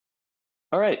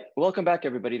All right, welcome back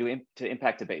everybody to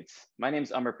Impact Debates. My name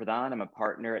is Amar Pradhan. I'm a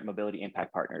partner at Mobility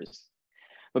Impact Partners.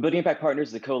 Mobility Impact Partners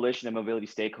is a coalition of mobility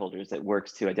stakeholders that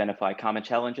works to identify common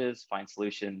challenges, find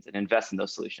solutions, and invest in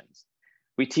those solutions.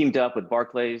 We teamed up with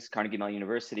Barclays, Carnegie Mellon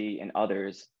University, and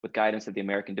others with guidance of the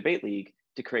American Debate League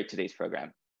to create today's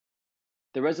program.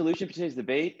 The resolution for today's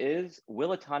debate is,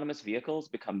 will autonomous vehicles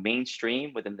become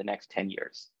mainstream within the next 10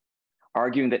 years?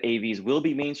 Arguing that AVs will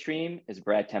be mainstream is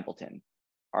Brad Templeton.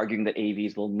 Arguing that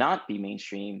AVs will not be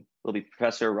mainstream will be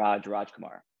Professor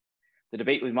Rajkumar. The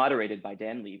debate will be moderated by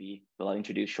Dan Levy, who I'll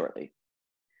introduce shortly.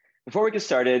 Before we get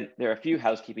started, there are a few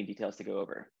housekeeping details to go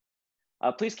over.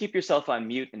 Please keep yourself on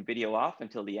mute and video off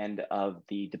until the end of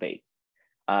the debate.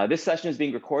 This session is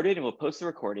being recorded and we'll post the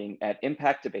recording at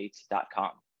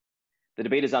impactdebates.com. The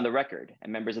debate is on the record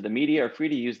and members of the media are free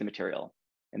to use the material.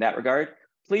 In that regard,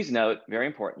 please note, very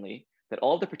importantly, that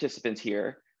all of the participants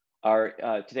here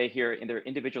are today here in their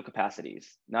individual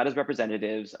capacities, not as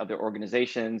representatives of their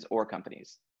organizations or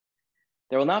companies.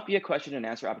 There will not be a question and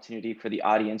answer opportunity for the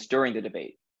audience during the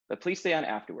debate, but please stay on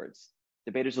afterwards.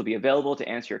 Debaters will be available to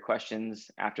answer your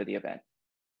questions after the event.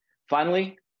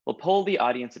 Finally, we'll poll the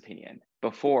audience opinion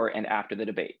before and after the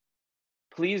debate.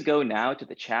 Please go now to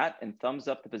the chat and thumbs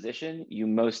up the position you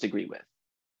most agree with.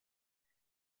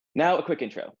 Now, a quick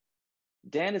intro.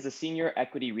 Dan is a senior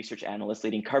equity research analyst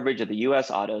leading coverage of the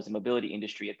US autos and mobility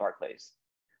industry at Barclays.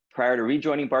 Prior to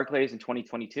rejoining Barclays in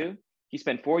 2022, he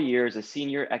spent 4 years as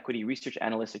senior equity research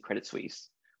analyst at Credit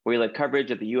Suisse, where he led coverage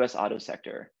of the US auto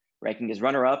sector, ranking as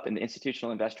runner-up in the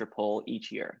institutional investor poll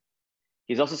each year.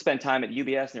 He's also spent time at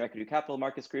UBS in their equity capital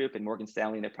markets group and Morgan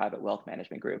Stanley in their private wealth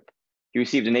management group. He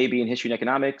received an AB in history and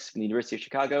economics from the University of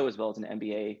Chicago, as well as an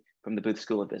MBA from the Booth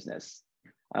School of Business.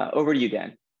 Over to you,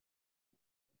 Dan.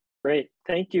 Great,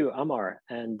 thank you, Amar,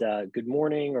 and good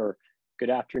morning or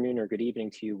good afternoon or good evening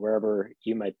to you wherever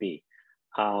you might be.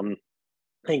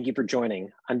 Thank you for joining.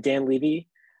 I'm Dan Levy.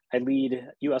 I lead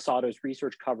US Autos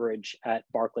research coverage at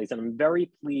Barclays, and I'm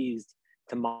very pleased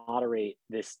to moderate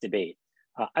this debate.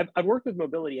 I've worked with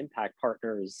Mobility Impact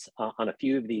Partners on a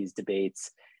few of these debates,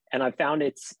 and I've found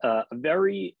it's a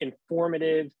very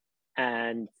informative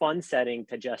and fun setting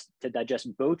to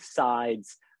digest both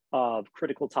sides of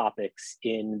critical topics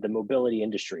in the mobility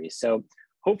industry. So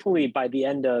hopefully by the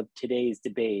end of today's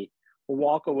debate, we'll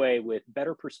walk away with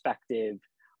better perspective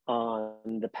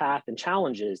on the path and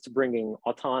challenges to bringing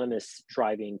autonomous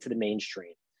driving to the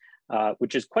mainstream,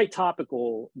 which is quite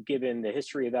topical given the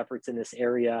history of efforts in this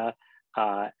area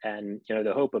and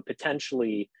the hope of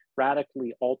potentially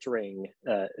radically altering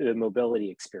the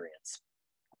mobility experience.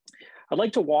 I'd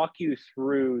like to walk you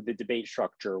through the debate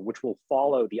structure, which will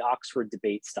follow the Oxford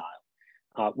debate style.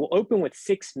 We'll open with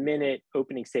 6-minute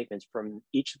opening statements from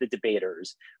each of the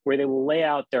debaters, where they will lay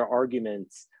out their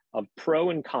arguments of pro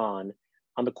and con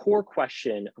on the core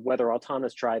question of whether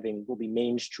autonomous driving will be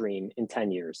mainstream in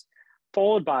 10 years,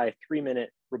 followed by 3-minute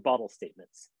rebuttal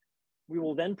statements. We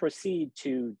will then proceed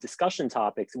to discussion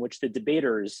topics in which the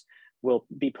debaters will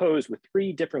be posed with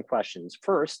 3 different questions.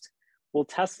 First,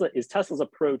 is Tesla's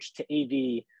approach to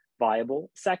AV viable?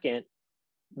 Second,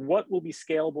 what will be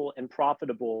scalable and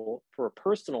profitable for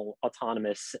personal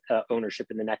autonomous ownership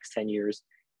in the next 10 years?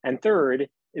 And third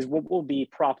is what will be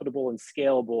profitable and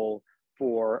scalable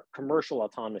for commercial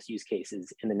autonomous use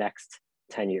cases in the next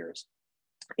 10 years.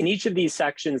 In each of these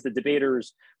sections, the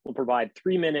debaters will provide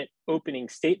 3-minute opening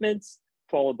statements,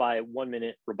 followed by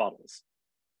 1-minute rebuttals.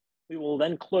 We will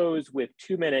then close with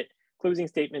 2-minute closing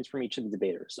statements from each of the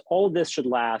debaters. All of this should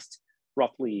last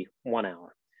roughly 1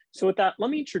 hour. So with that, let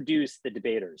me introduce the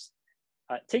debaters.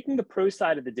 Taking the pro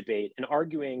side of the debate and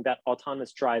arguing that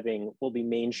autonomous driving will be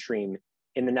mainstream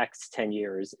in the next 10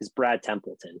 years is Brad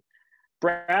Templeton.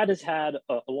 Brad has had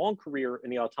a long career in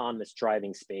the autonomous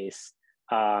driving space.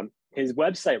 His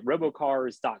website,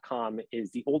 robocars.com,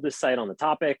 is the oldest site on the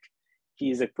topic.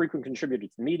 He's a frequent contributor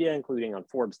to the media, including on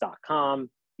Forbes.com.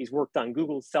 He's worked on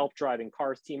Google's self-driving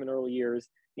cars team in early years.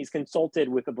 He's consulted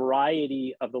with a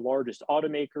variety of the largest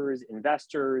automakers,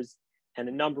 investors, and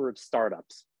a number of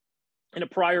startups. In a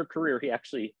prior career, he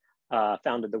actually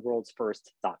founded the world's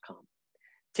first .com.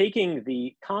 Taking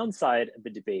the con side of the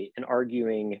debate and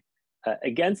arguing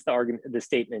against the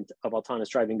statement of autonomous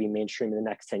driving being mainstream in the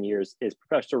next 10 years is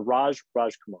Professor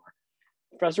Rajkumar.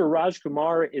 Professor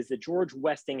Rajkumar is the George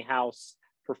Westinghouse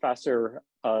Professor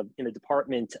in the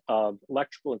Department of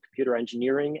Electrical and Computer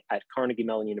Engineering at Carnegie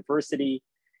Mellon University.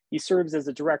 He serves as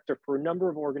a director for a number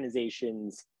of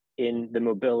organizations in the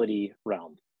mobility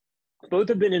realm. Both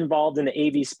have been involved in the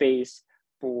AV space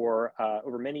for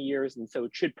over many years, and so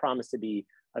it should promise to be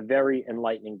a very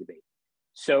enlightening debate.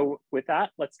 So with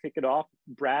that, let's kick it off.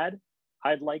 Brad,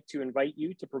 I'd like to invite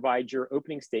you to provide your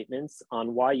opening statements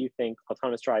on why you think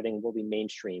autonomous driving will be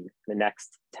mainstream in the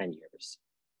next 10 years.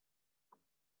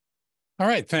 All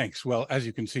right, thanks. Well, as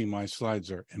you can see, my slides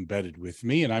are embedded with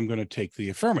me, and I'm going to take the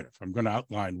affirmative. I'm going to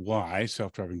outline why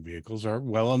self-driving vehicles are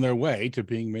well on their way to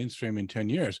being mainstream in 10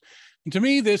 years. And to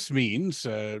me, this means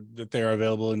that they're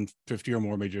available in 50 or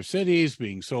more major cities,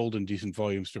 being sold in decent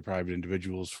volumes to private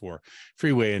individuals for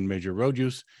freeway and major road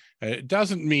use. It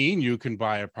doesn't mean you can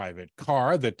buy a private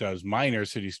car that does minor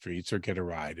city streets or get a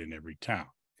ride in every town.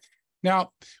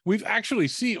 Now, we've actually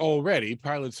see already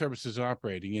pilot services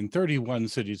operating in 31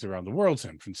 cities around the world: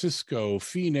 San Francisco,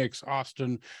 Phoenix,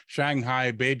 Austin,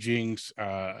 Shanghai, Beijing,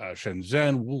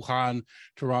 Shenzhen, Wuhan,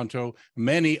 Toronto,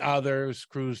 many others.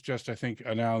 Cruise just, I think,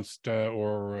 announced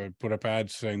or put up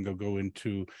ads saying they'll go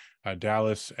into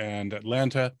Dallas and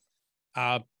Atlanta.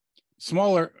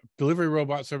 Smaller delivery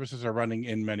robot services are running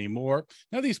in many more.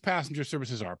 Now, these passenger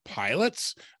services are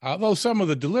pilots, though some of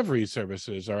the delivery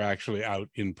services are actually out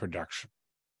in production.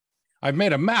 I've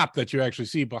made a map that you actually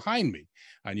see behind me,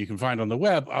 and you can find on the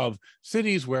web, of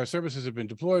cities where services have been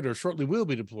deployed or shortly will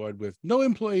be deployed with no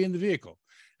employee in the vehicle.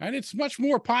 And it's much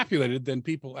more populated than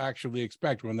people actually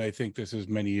expect when they think this is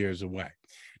many years away.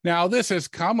 Now, this has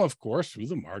come, of course, through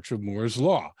the march of Moore's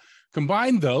Law,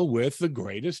 combined, though, with the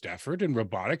greatest effort in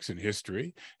robotics in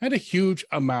history and a huge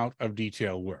amount of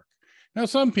detail work. Now,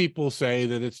 some people say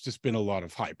that it's just been a lot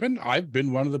of hype, and I've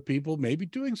been one of the people maybe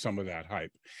doing some of that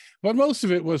hype. But most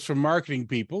of it was from marketing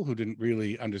people who didn't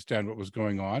really understand what was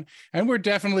going on, and we're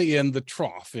definitely in the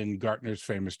trough in Gartner's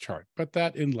famous chart, but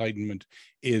that enlightenment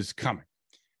is coming.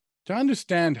 To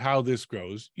understand how this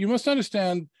grows, you must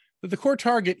understand that the core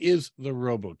target is the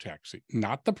robotaxi,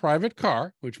 not the private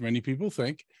car, which many people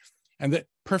think, and that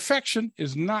perfection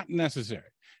is not necessary.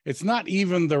 It's not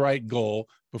even the right goal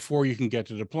before you can get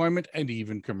to deployment and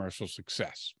even commercial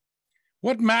success.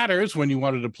 What matters when you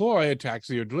want to deploy a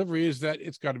taxi or delivery is that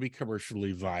it's got to be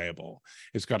commercially viable.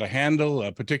 It's got to handle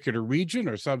a particular region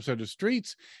or subset of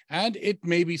streets, and it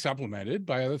may be supplemented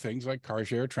by other things like car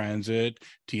share transit,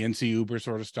 TNC Uber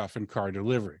sort of stuff, and car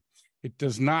delivery. It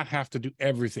does not have to do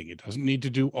everything. It doesn't need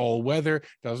to do all weather,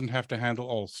 doesn't have to handle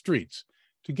all streets.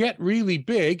 To get really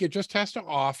big, it just has to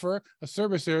offer a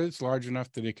service area that's large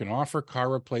enough that it can offer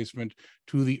car replacement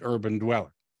to the urban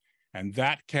dweller. And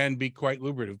that can be quite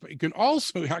lucrative. But it can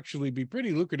also actually be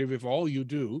pretty lucrative if all you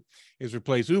do is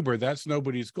replace Uber. That's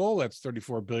nobody's goal. That's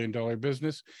 $34 billion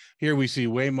business. Here we see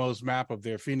Waymo's map of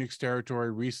their Phoenix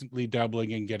territory recently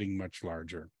doubling and getting much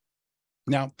larger.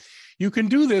 Now, you can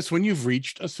do this when you've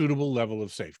reached a suitable level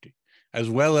of safety, as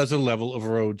well as a level of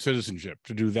road citizenship.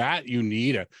 To do that, you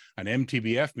need an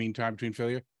MTBF, mean time between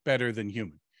failure, better than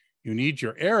human. You need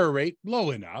your error rate low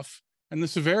enough, and the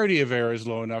severity of error is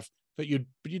low enough that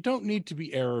you don't need to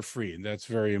be error-free, and that's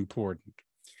very important.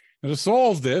 Now, to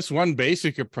solve this, one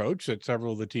basic approach that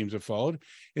several of the teams have followed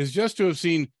is just to have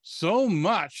seen so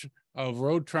much of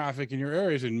road traffic in your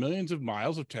areas in millions of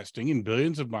miles of testing and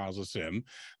billions of miles of sim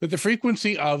that the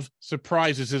frequency of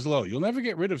surprises is low. You'll never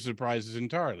get rid of surprises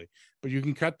entirely, but you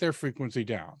can cut their frequency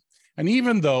down. And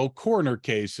even though corner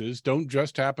cases don't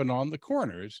just happen on the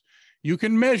corners, you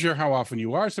can measure how often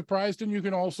you are surprised, and you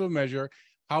can also measure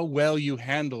how well you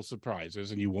handle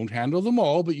surprises. And you won't handle them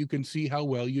all, but you can see how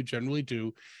well you generally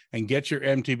do and get your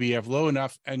MTBF low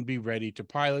enough and be ready to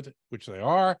pilot, which they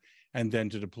are, and then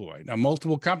to deploy. Now,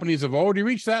 multiple companies have already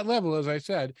reached that level, as I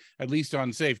said, at least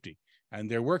on safety, and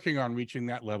they're working on reaching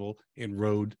that level in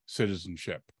road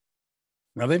citizenship.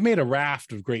 Now, they've made a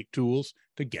raft of great tools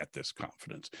to get this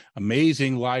confidence.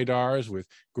 Amazing LiDARs with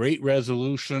great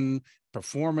resolution,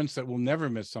 performance that will never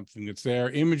miss something that's there,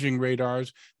 imaging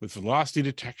radars with velocity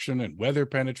detection and weather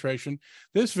penetration.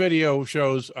 This video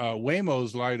shows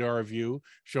Waymo's LiDAR view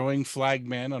showing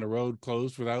flagmen on a road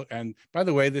closed without, and by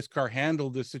the way, this car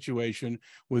handled this situation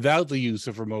without the use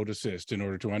of remote assist in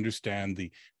order to understand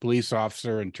the police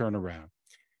officer and turn around.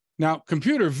 Now,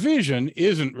 computer vision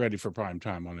isn't ready for prime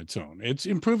time on its own. It's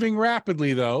improving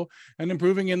rapidly, though, and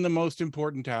improving in the most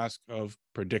important task of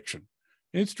prediction.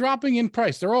 It's dropping in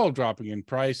price. They're all dropping in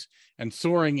price and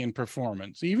soaring in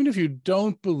performance. Even if you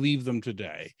don't believe them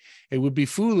today, it would be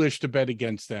foolish to bet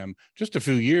against them just a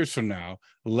few years from now,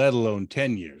 let alone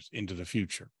 10 years into the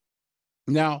future.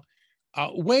 Now,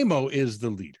 Waymo is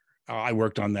the leader. I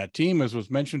worked on that team, as was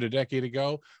mentioned a decade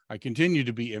ago. I continue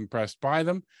to be impressed by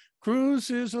them. Cruise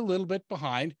is a little bit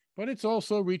behind, but it's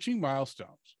also reaching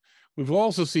milestones. We've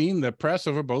also seen the press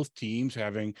over both teams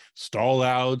having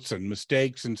stall-outs and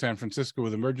mistakes in San Francisco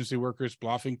with emergency workers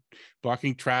blocking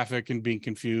traffic and being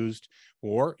confused,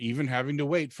 or even having to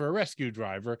wait for a rescue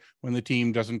driver when the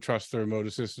team doesn't trust the remote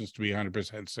assistance to be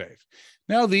 100% safe.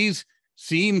 Now, these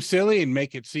seem silly and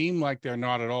make it seem like they're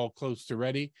not at all close to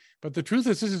ready. But the truth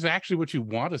is, this is actually what you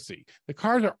want to see. The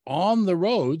cars are on the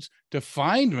roads to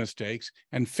find mistakes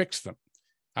and fix them.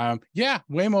 Yeah,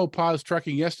 Waymo paused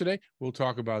trucking yesterday. We'll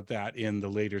talk about that in the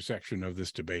later section of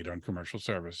this debate on commercial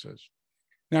services.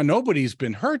 Now, nobody's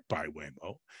been hurt by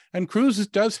Waymo, and Cruise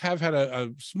does have had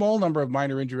a small number of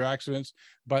minor injury accidents,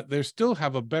 but they still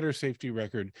have a better safety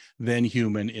record than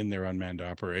human in their unmanned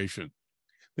operation.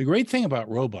 The great thing about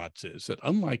robots is that,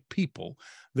 unlike people,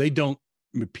 they don't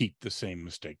repeat the same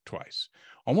mistake twice.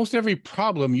 Almost every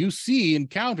problem you see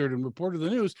encountered and reported in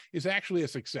the news is actually a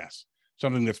success,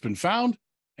 something that's been found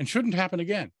and shouldn't happen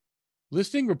again.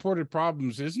 Listing reported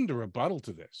problems isn't a rebuttal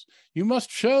to this. You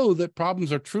must show that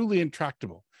problems are truly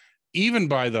intractable, even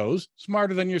by those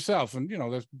smarter than yourself. And,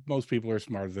 most people are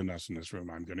smarter than us in this room,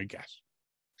 I'm going to guess.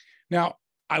 Now,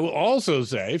 I will also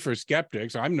say, for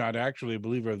skeptics, I'm not actually a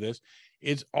believer of this,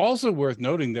 it's also worth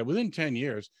noting that within 10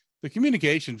 years, the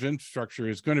communications infrastructure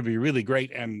is going to be really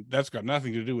great, and that's got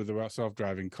nothing to do with the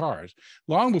self-driving cars.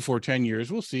 Long before 10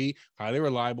 years, we'll see highly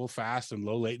reliable, fast, and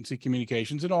low-latency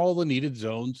communications in all the needed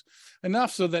zones,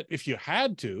 enough so that if you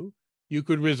had to, you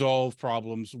could resolve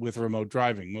problems with remote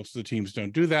driving. Most of the teams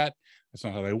don't do that. That's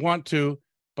not how they want to,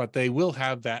 but they will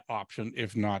have that option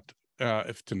if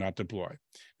to not deploy.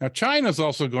 Now, China's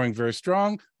also going very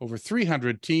strong, over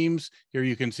 300 teams. Here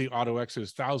you can see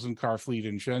AutoX's 1,000-car fleet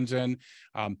in Shenzhen.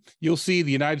 You'll see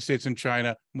the United States and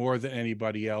China more than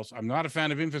anybody else. I'm not a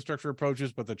fan of infrastructure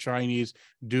approaches, but the Chinese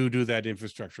do that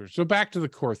infrastructure. So back to the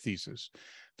core thesis.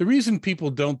 The reason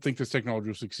people don't think this technology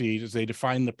will succeed is they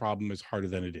define the problem as harder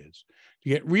than it is. To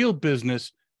get real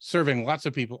business serving lots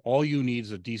of people, all you need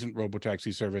is a decent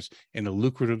robotaxi service in a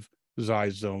lucrative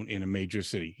size zone in a major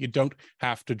city. You don't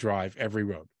have to drive every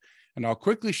road. And I'll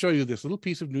quickly show you this little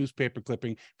piece of newspaper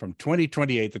clipping from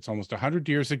 2028 that's almost 100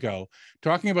 years ago,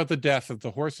 talking about the death of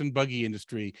the horse and buggy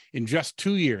industry in just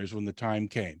 2 years when the time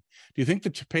came. Do you think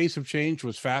the pace of change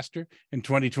was faster in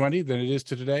 2020 than it is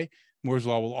to today? Moore's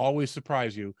Law will always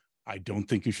surprise you. I don't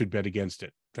think you should bet against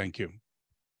it. Thank you.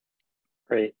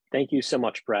 Great. Thank you so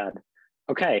much, Brad.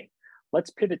 Okay. Let's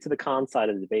pivot to the con side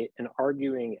of the debate, and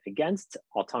arguing against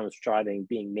autonomous driving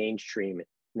being mainstream in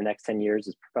the next 10 years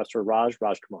is Professor Raj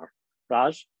Kumar.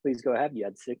 Raj, please go ahead. You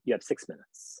have 6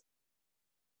 minutes.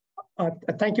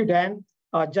 Thank you, Dan.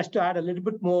 Just to add a little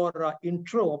bit more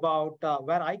intro about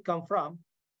where I come from,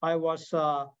 I was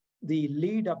the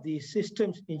lead of the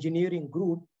systems engineering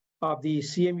group of the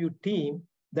CMU team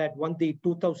that won the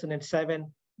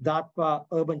 2007 DARPA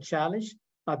Urban Challenge.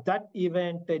 That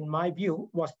event, in my view,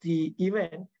 was the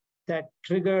event that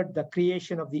triggered the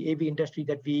creation of the AV industry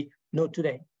that we know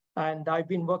today. And I've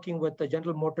been working with the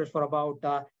General Motors for about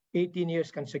 18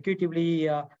 years consecutively,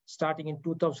 starting in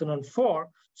 2004.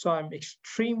 So I'm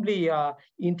extremely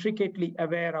intricately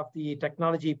aware of the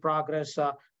technology progress,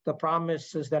 the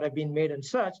promises that have been made and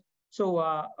such.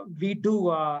 So we do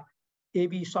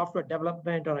AV software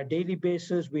development on a daily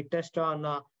basis. We test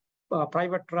on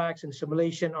private tracks and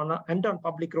simulation and on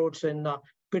public roads in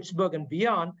Pittsburgh and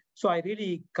beyond. So I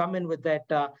really come in with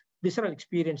that visceral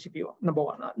experience, if you number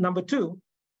one. Number two,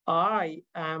 I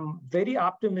am very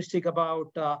optimistic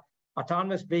about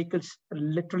autonomous vehicles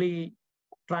literally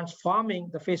transforming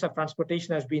the face of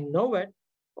transportation as we know it.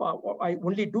 I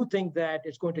only do think that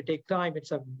it's going to take time.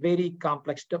 It's a very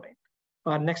complex domain.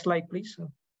 Next slide, please.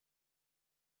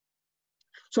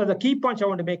 So the key points I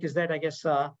want to make is that I guess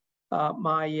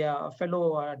my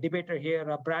fellow debater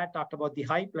here, Brad, talked about the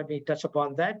hype. Let me touch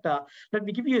upon that. Let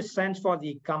me give you a sense for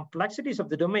the complexities of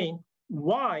the domain,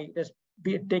 why it has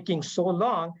been taking so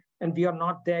long, and we are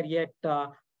not there yet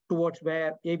towards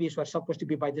where AVs were supposed to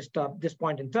be by this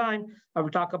point in time. I will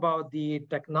talk about the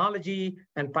technology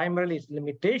and primarily its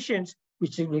limitations,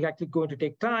 which is actually going to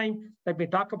take time. Let me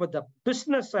talk about the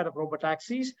business side of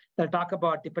robotaxis. I'll talk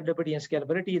about dependability and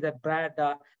scalability that Brad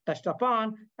touched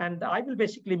upon. And I will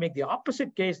basically make the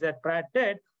opposite case that Brad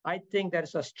did. I think there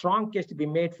is a strong case to be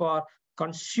made for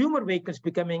consumer vehicles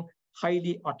becoming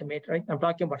highly automated, right? I'm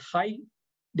talking about high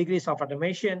degrees of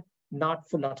automation, not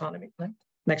full autonomy, right?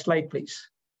 Next slide, please.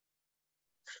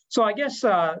 So I guess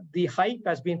the hype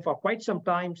has been for quite some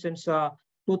time since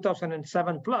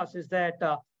 2007 plus is that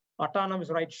autonomous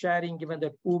ride sharing, given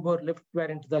that Uber, Lyft were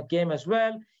into the game as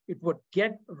well, it would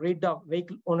get rid of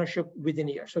vehicle ownership within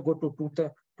a year. So go to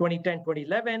 2010,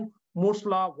 2011, Moore's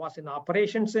Law was in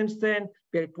operation since then.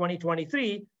 We're at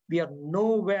 2023, we are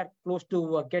nowhere close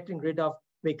to getting rid of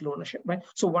vehicle ownership, right?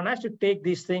 So one has to take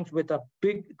these things with a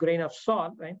big grain of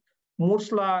salt, right?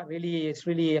 Moore's Law really is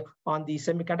really on the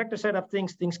semiconductor side of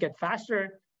things. Things get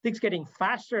faster. Things getting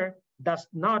faster does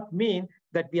not mean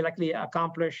that will actually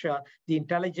accomplish the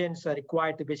intelligence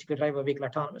required to basically drive a vehicle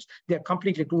autonomous. They're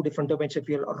completely two different domains. If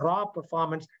your raw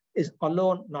performance is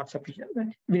alone not sufficient,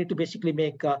 we need to basically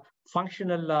make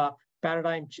functional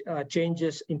paradigm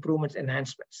changes, improvements,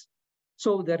 enhancements.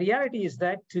 So the reality is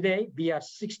that today we are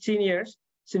 16 years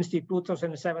since the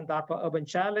 2007 DARPA Urban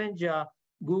Challenge.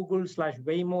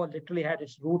 Google/Waymo literally had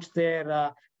its roots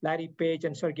there. Larry Page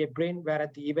and Sergey Brin were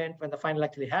at the event when the final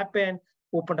actually happened,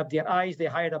 opened up their eyes. They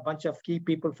hired a bunch of key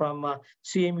people from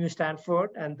CMU, Stanford,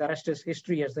 and the rest is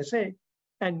history, as they say.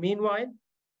 And meanwhile,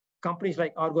 companies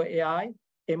like Argo AI,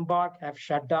 Embark have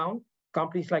shut down.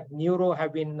 Companies like Neuro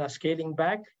have been scaling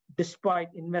back despite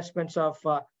investments of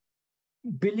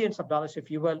billions of dollars,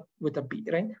 if you will, with a B,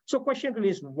 right? So question really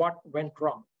is what went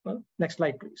wrong? Well, next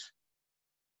slide, please.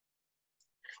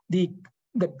 The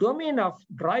domain of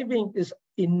driving is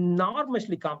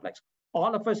enormously complex.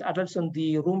 All of us adults in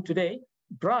the room today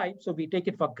drive, so we take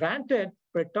it for granted,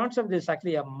 but it turns out there's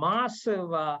actually a massive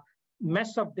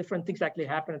mess of different things actually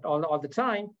happen all the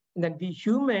time. And then we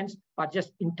humans are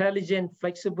just intelligent,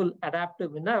 flexible,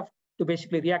 adaptive enough to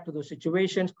basically react to those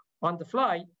situations on the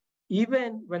fly,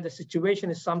 even when the situation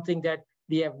is something that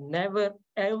we have never,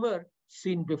 ever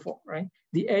seen before, right?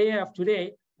 The AI of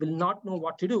today will not know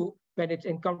what to do when it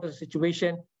encounters a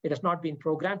situation it has not been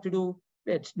programmed to do.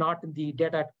 It's not in the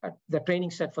data, the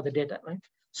training set for the data, right?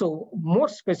 So more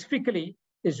specifically,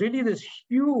 is really this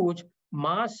huge,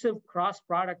 massive cross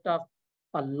product of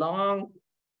a long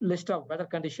list of weather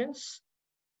conditions,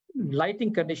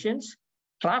 lighting conditions,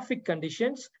 traffic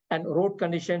conditions, and road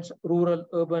conditions, rural,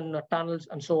 urban, tunnels,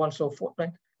 and so on and so forth,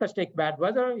 right? Let's take bad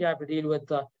weather. You have to deal with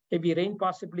heavy rain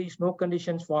possibly, snow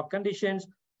conditions, fog conditions,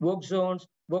 work zones.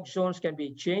 Work zones can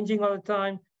be changing all the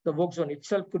time. The work zone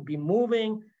itself could be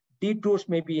moving. Detours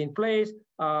may be in place.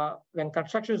 When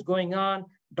construction is going on,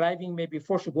 driving may be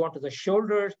forced to go onto the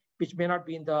shoulders, which may not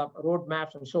be in the road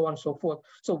maps, and so on and so forth.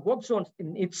 So work zones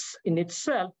in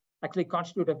itself actually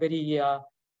constitute a very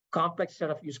complex set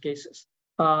of use cases.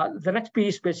 The next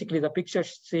piece, basically, the picture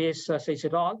says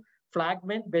it all.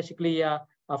 Flagmen, basically, a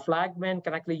flagman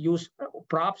can actually use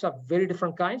props of very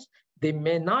different kinds. They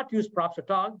may not use props at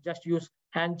all, just use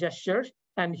hand gestures.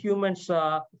 And humans,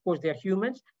 of course, they're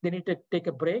humans. They need to take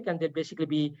a break, and they'll basically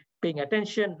be paying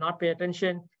attention, not pay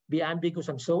attention, be ambiguous,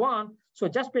 and so on. So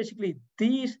just basically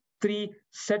these three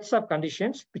sets of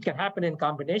conditions, which can happen in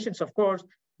combinations, of course,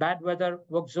 bad weather,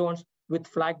 work zones with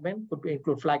flagmen, could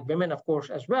include flag women, of course,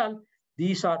 as well.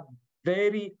 These are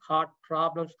very hard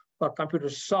problems for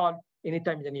computers to solve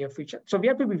anytime in the near future. So we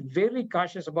have to be very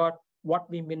cautious about what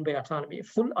we mean by autonomy.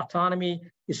 Full autonomy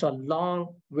is a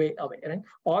long way away. Right?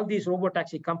 All these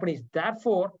robotaxi companies,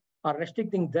 therefore, are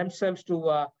restricting themselves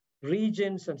to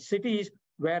regions and cities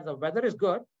where the weather is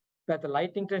good, where the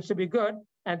lighting tends to be good,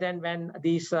 and then when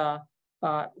these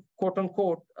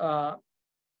quote-unquote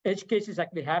edge cases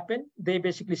actually happen, they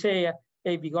basically say,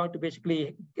 hey, we're going to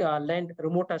basically lend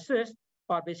remote assist,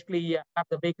 or basically have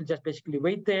the vehicle just basically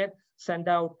wait there, send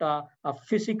out a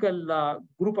physical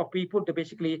group of people to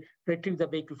basically retrieve the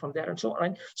vehicle from there and so on.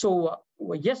 Right? So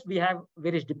yes, we have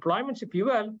various deployments, if you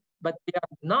will, but they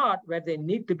are not where they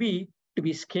need to be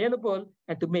scalable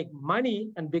and to make money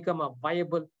and become a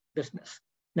viable business.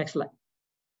 Next slide.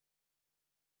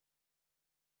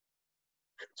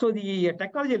 So the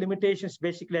technology limitations,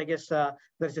 basically, I guess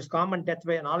there's this common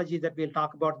deathway analogy that we'll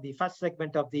talk about in the first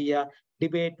segment of the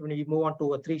debate when we move on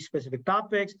to three specific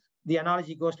topics. The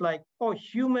analogy goes like, oh,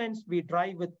 humans, we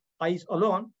drive with eyes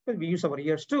alone, but we use our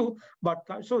ears too, but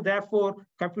so therefore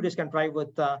computers can drive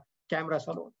with cameras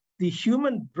alone. The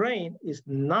human brain is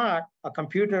not a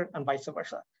computer and vice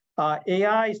versa.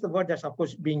 AI is the word that's, of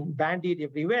course, being bandied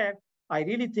everywhere. I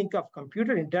really think of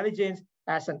computer intelligence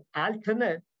as an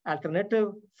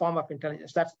alternative form of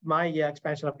intelligence. That's my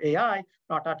expansion of AI,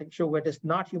 not artificial, where it is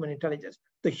not human intelligence.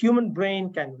 The human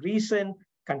brain can reason,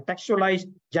 contextualize,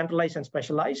 generalize, and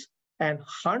specialize. And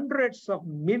hundreds of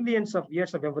millions of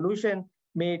years of evolution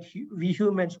made we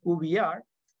humans who we are.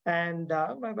 And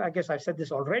I guess I've said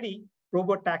this already,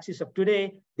 robot taxis of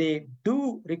today, they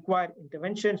do require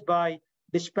interventions by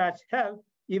dispatch help,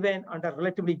 even under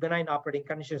relatively benign operating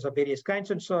conditions of various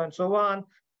kinds and so on.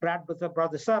 Brad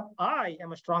brought this up. I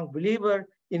am a strong believer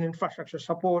in infrastructure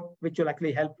support, which will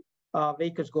actually help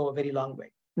vehicles go a very long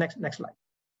way. Next slide.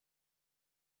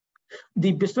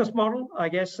 The business model, I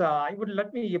guess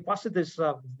let me posit this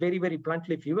very, very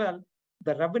bluntly, if you will.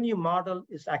 The revenue model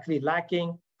is actually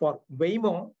lacking for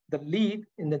Waymo, the lead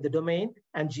in the domain,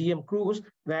 and GM Cruise,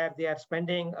 where they are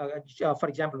spending, for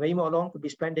example, Waymo alone could be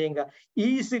spending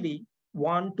easily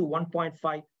 $1 to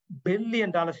 $1.5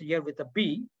 billion a year with a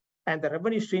B. and the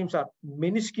revenue streams are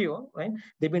minuscule, right?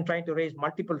 They've been trying to raise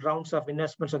multiple rounds of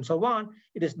investments and so on.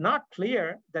 It is not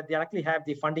clear that they actually have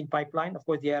the funding pipeline. Of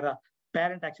course, their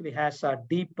parent actually has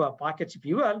deep pockets, if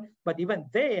you will, but even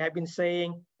they have been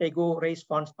saying, hey, go raise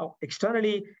funds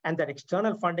externally, and that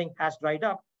external funding has dried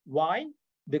up. Why?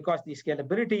 Because the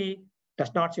scalability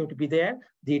does not seem to be there.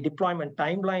 The deployment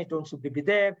timelines don't seem to be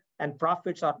there, and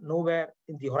profits are nowhere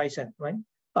in the horizon, right?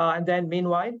 And then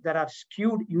meanwhile, there are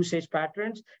skewed usage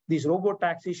patterns. These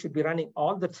robo-taxis should be running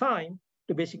all the time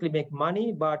to basically make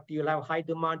money, but you'll have high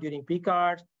demand during peak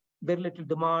hours, very little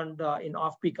demand in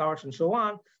off-peak hours and so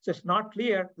on. So it's not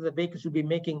clear that the vehicles will be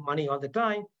making money all the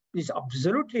time. This is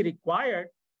absolutely required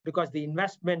because the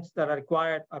investments that are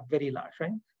required are very large,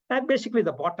 right? And basically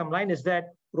the bottom line is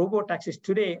that robo-taxis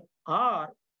today are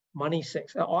money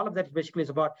sinks. All of that basically is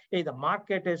about, hey, the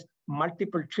market is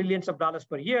multiple trillions of dollars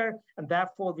per year, and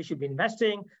therefore we should be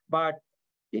investing. But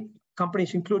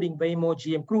companies, including Waymo,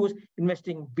 GM Cruise,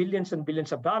 investing billions and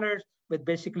billions of dollars with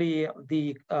basically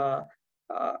the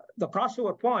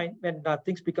crossover point when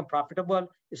things become profitable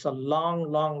is a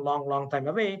long time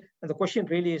away. And the question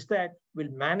really is that, will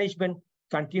management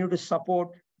continue to support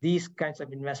these kinds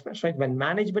of investments, right? When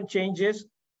management changes,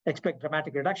 expect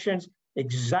dramatic reductions.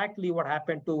 Exactly what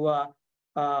happened to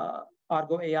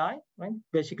Argo AI, right?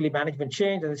 Basically, management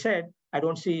changed. As I said, I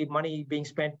don't see money being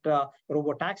spent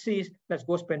robo taxis. Let's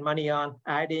go spend money on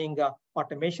adding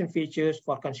automation features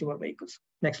for consumer vehicles.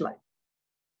 Next slide.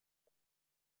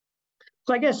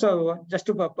 So I guess just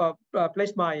to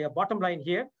place my bottom line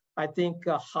here, I think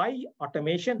high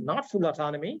automation, not full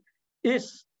autonomy,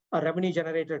 is a revenue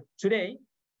generator today.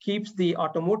 Keeps the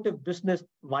automotive business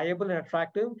viable and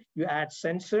attractive. You add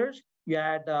sensors, you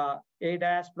add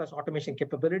ADAS plus automation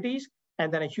capabilities,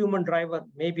 and then a human driver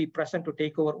may be present to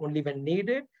take over only when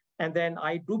needed. And then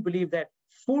I do believe that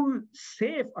full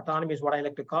safe autonomy is what I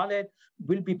like to call it,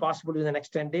 will be possible in the next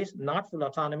 10 days, not full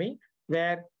autonomy,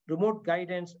 where remote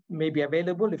guidance may be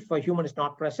available if a human is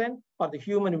not present, or the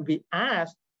human will be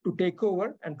asked to take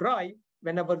over and drive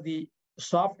whenever the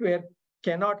software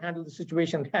cannot handle the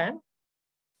situation at hand.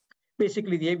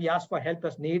 Basically, the AV asks for help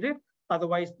as needed.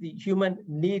 Otherwise, the human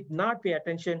need not pay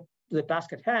attention to the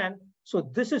task at hand. So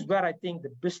this is where I think the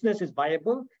business is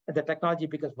viable and the technology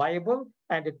becomes viable,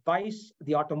 and it buys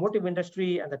the automotive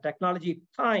industry and the technology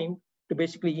time to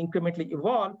basically incrementally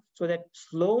evolve so that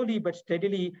slowly but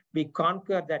steadily we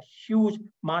conquer that huge,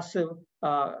 massive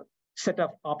set of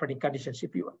operating conditions,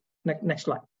 if you will. Next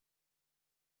slide.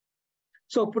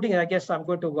 So I guess I'm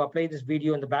going to play this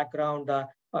video in the background.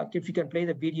 If you can play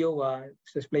the video,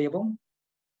 is this playable?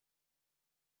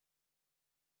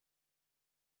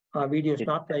 Video is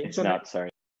not playing. It's not, sorry.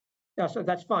 Yeah, so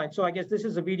that's fine. So I guess this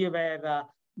is a video where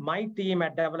my team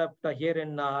had developed here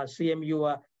in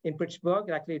CMU in Pittsburgh.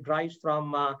 It actually drives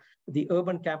from the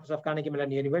urban campus of Carnegie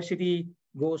Mellon University,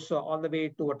 goes all the way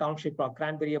to a township called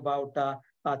Cranberry, about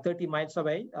 30 miles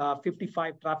away,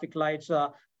 55 traffic lights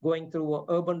going through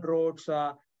urban roads,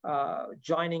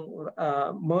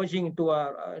 merging into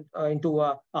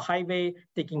a highway,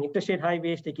 taking interstate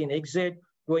highways, taking exit,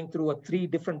 going through 3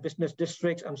 different business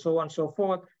districts, and so on and so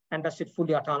forth, and does it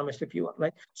fully autonomous, if you want,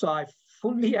 right? So I'm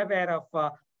fully aware of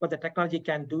what the technology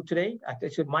can do today.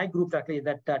 Actually, my group actually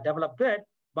that developed it,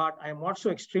 but I'm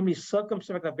also extremely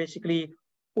circumspect of basically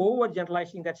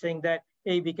overgeneralizing that, saying that,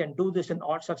 hey, we can do this in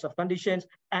all sorts of conditions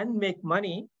and make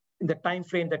money in the time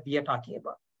frame that we are talking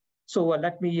about. So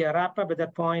let me wrap up at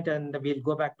that point, and we'll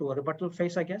go back to a rebuttal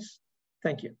phase, I guess.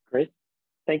 Thank you. Great.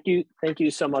 Thank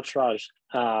you so much, Raj.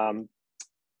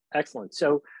 Excellent.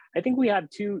 So I think we have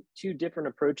two different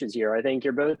approaches here. I think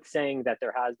you're both saying that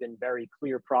there has been very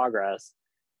clear progress.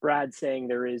 Brad's saying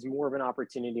there is more of an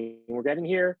opportunity we're getting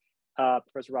here.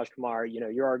 Professor Raj Kumar,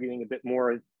 you're arguing a bit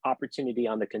more opportunity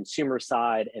on the consumer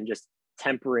side and just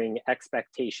tempering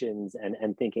expectations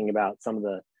and thinking about some of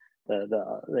the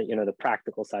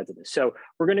practical sides of this. So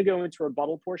we're going to go into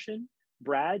rebuttal portion.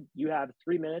 Brad, you have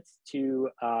 3 minutes to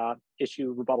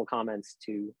issue rebuttal comments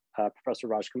to Professor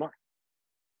Raj Kumar.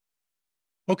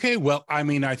 Okay, well, I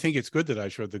mean, I think it's good that I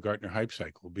showed the Gartner hype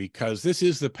cycle, because this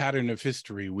is the pattern of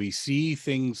history. We see a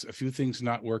few things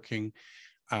not working.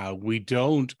 We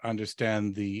don't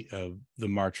understand the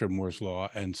march of Moore's law,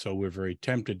 and so we're very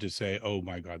tempted to say, oh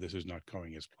my God, this is not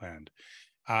going as planned.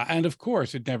 And of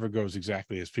course, it never goes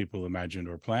exactly as people imagined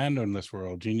or planned, unless we're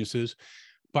all geniuses.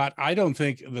 But I don't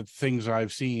think the things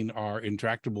I've seen are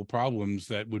intractable problems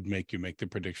that would make you make the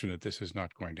prediction that this is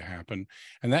not going to happen.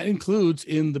 And that includes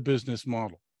in the business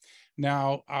model.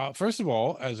 Now, first of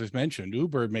all, as I mentioned,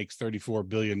 Uber makes $34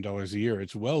 billion a year.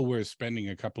 It's well worth spending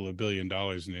a couple of $1 billion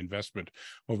in investment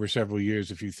over several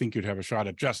years if you think you'd have a shot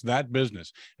at just that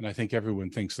business. And I think everyone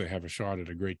thinks they have a shot at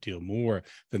a great deal more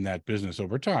than that business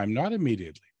over time, not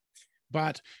immediately.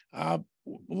 But a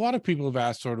lot of people have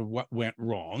asked sort of what went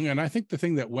wrong. And I think the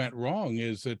thing that went wrong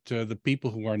is that the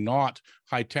people who are not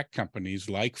high-tech companies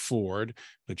like Ford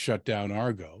that shut down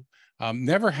Argo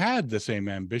never had the same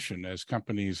ambition as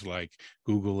companies like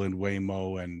Google and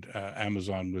Waymo and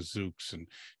Amazon with Zoox and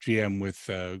GM with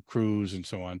Cruise and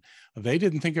so on. They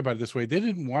didn't think about it this way. They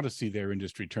didn't want to see their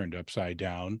industry turned upside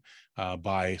down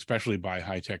especially by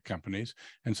high-tech companies.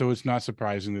 And so it's not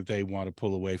surprising that they want to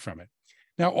pull away from it.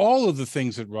 Now, all of the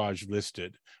things that Raj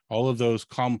listed, all of those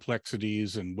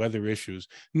complexities and weather issues,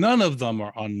 none of them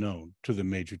are unknown to the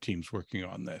major teams working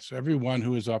on this. Everyone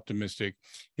who is optimistic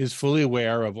is fully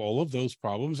aware of all of those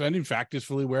problems and, in fact, is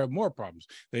fully aware of more problems.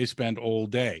 They spend all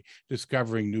day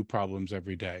discovering new problems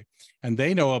every day, and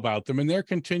they know about them, and they're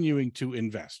continuing to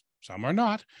invest. Some are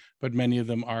not, but many of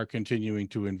them are continuing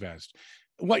to invest.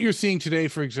 What you're seeing today,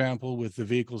 for example, with the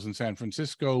vehicles in San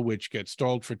Francisco, which get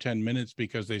stalled for 10 minutes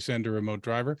because they send a remote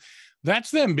driver, that's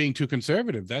them being too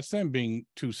conservative. That's them being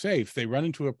too safe. They run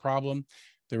into a problem.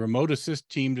 The remote assist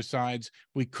team decides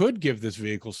we could give this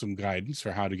vehicle some guidance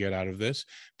for how to get out of this,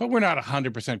 but we're not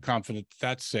 100% confident that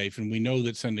that's safe. And we know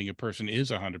that sending a person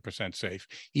is 100% safe,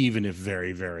 even if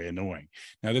very, very annoying.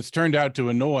 Now, that's turned out to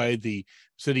annoy the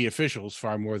city officials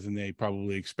far more than they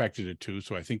probably expected it to.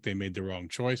 So I think they made the wrong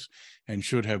choice and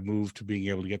should have moved to being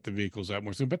able to get the vehicles out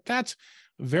more soon. But that's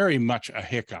very much a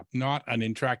hiccup, not an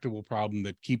intractable problem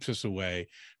that keeps us away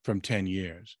from 10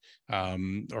 years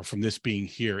or from this being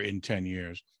here in 10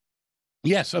 years.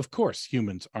 Yes, of course,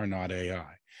 humans are not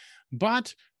AI,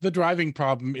 but the driving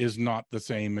problem is not the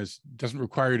same as, doesn't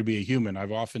require to be a human.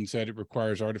 I've often said it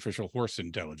requires artificial horse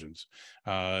intelligence,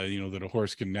 that a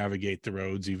horse can navigate the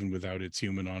roads even without its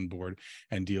human on board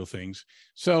and deal things.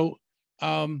 So,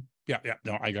 no,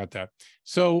 I got that.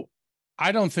 So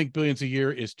I don't think billions a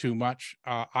year is too much.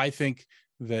 I think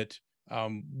that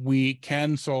we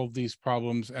can solve these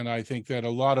problems, and I think that a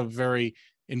lot of very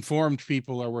informed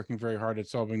people are working very hard at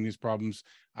solving these problems.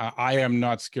 I am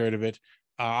not scared of it.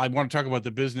 I want to talk about the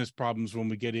business problems when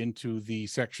we get into the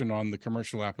section on the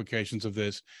commercial applications of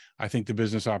this. I think the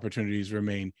business opportunities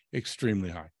remain extremely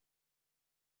high.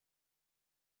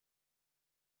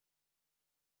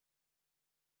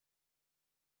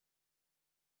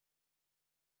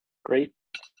 Great.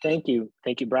 Thank you.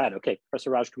 Thank you, Brad. Okay, Professor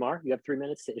Raj Kumar, you have 3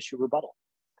 minutes to issue rebuttal.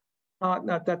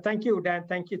 Thank you, Dan.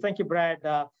 Thank you,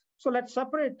 Brad. So let's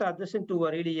separate this into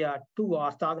really two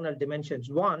orthogonal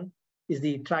dimensions. One is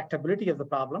the tractability of the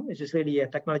problem, which is really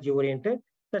technology oriented.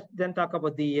 Let's then talk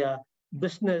about the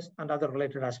business and other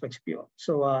related aspects of PO.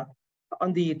 So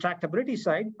on the tractability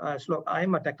side, so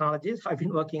I'm a technologist. I've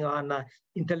been working on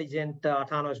intelligent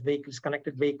autonomous vehicles,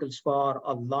 connected vehicles for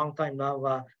a long time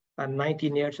now,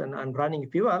 19 years and running,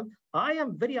 if you will. I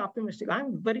am very optimistic.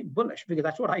 I'm very bullish because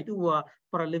that's what I do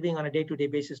for a living on a day-to-day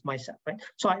basis myself, right?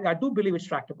 So I do believe it's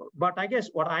tractable. But I guess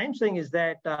what I am saying is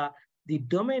that the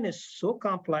domain is so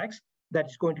complex that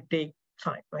it's going to take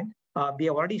time, right? We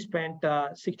have already spent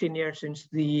 16 years since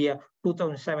the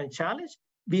 2007 challenge.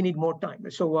 We need more time.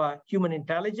 So human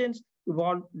intelligence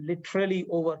evolved literally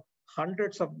over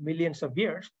hundreds of millions of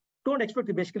years. Don't expect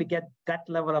to basically get that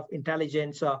level of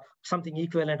intelligence, something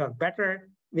equivalent or better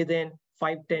within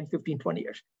 5, 10, 15, 20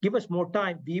 years. Give us more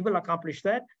time. We will accomplish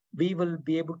that. We will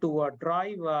be able to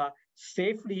drive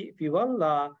safely, if you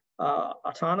will,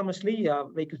 autonomously,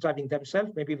 vehicles driving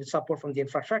themselves, maybe with support from the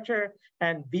infrastructure,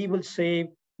 and we will save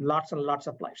lots and lots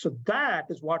of lives. So that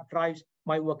is what drives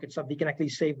my work itself. We can actually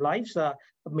save lives,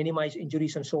 minimize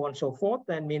injuries, and so on and so forth.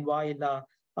 And meanwhile,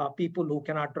 people who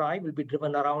cannot drive will be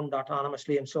driven around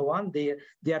autonomously and so on.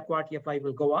 Their quality of life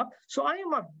will go up. So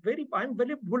I'm very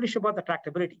bullish about the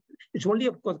tractability. It's only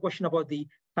a question about the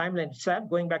timeline itself.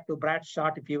 Going back to Brad's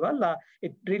chart, if you will,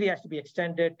 it really has to be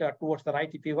extended towards the right,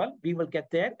 if you will. We will get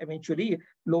there eventually,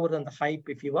 lower than the hype,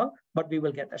 if you will, but we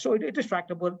will get there. So it is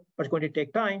tractable, but it's going to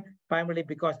take time, primarily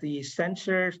because the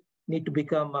sensors need to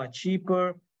become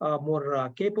cheaper, more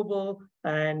capable.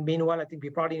 And meanwhile, I think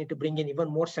we probably need to bring in even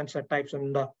more sensor types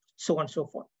and so on and so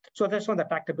forth. So that's on the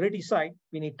tractability side,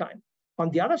 we need time. On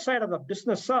the other side of the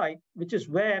business side, which is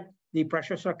where the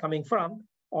pressures are coming from,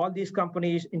 all these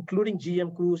companies, including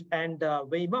GM, Cruise, and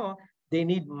Waymo, they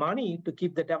need money to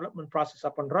keep the development process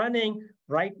up and running.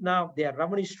 Right now, their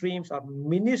revenue streams are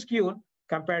minuscule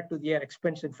compared to their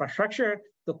expense infrastructure.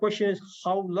 The question is,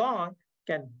 how long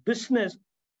can business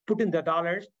put in the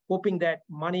dollars, hoping that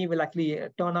money will actually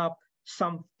turn up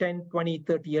some 10, 20,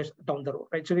 30 years down the road,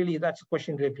 right? So really, that's a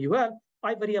question, if you will.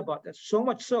 I worry about that so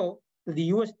much so that the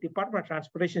U.S. Department of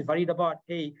Transportation is worried about,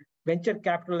 hey, venture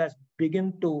capital has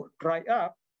begun to dry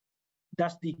up.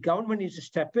 Does the government need to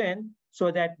step in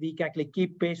so that we can actually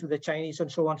keep pace with the Chinese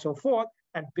and so on and so forth?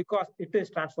 And because it is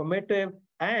transformative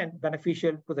and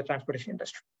beneficial to the transportation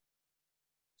industry.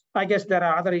 I guess there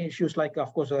are other issues like,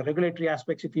 of course, regulatory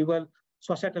aspects, if you will,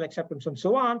 societal acceptance and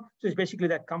so on. So it's basically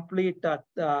that complete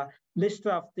list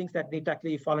of things that need to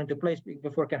actually fall into place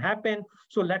before it can happen.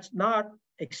 So let's not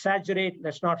exaggerate,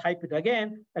 let's not hype it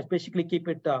again, let's basically keep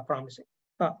it promising.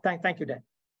 Thank you, Dan.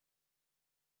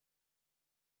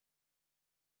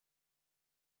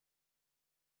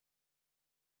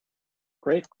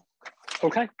 Great.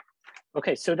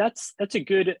 Okay, so that's a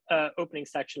good opening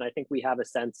section. I think we have a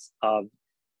sense of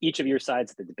each of your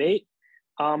sides of the debate.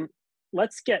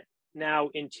 Let's get now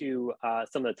into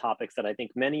some of the topics that I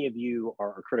think many of you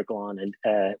are critical on and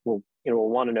will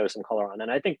want to know some color on.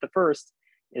 And I think the first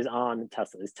is on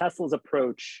Tesla. Is Tesla's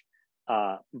approach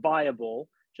viable?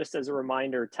 Just as a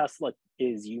reminder, Tesla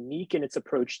is unique in its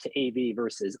approach to AV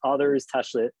versus others.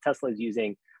 Tesla is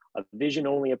using a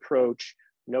vision-only approach,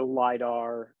 no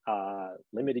LiDAR,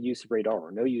 limited use of radar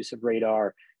or no use of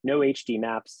radar, no HD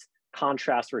maps,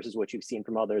 contrast versus what you've seen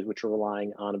from others, which are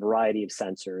relying on a variety of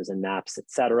sensors and maps, et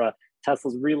cetera.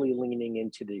 Tesla's really leaning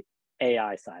into the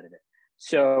AI side of it.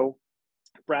 So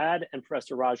Brad and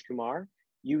Professor Raj Kumar,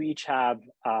 you each have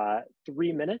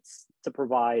 3 minutes to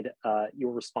provide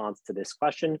your response to this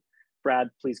question. Brad,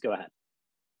 please go ahead.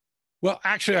 Well,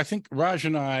 actually, I think Raj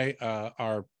and I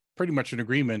are pretty much in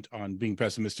agreement on being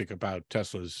pessimistic about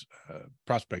Tesla's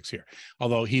prospects here,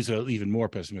 although he's even more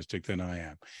pessimistic than I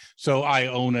am. So I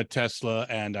own a Tesla,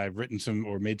 and I've written some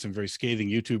or made some very scathing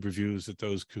YouTube reviews that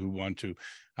those who want to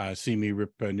see me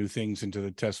rip new things into the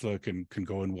Tesla can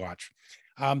go and watch.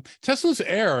 Tesla's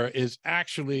error is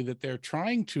actually that they're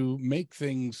trying to make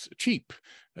things cheap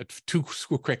too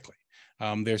quickly.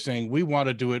 They're saying we want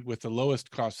to do it with the lowest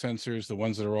cost sensors, the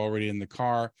ones that are already in the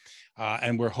car,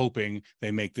 and we're hoping they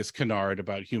make this canard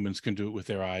about humans can do it with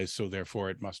their eyes, so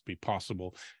therefore it must be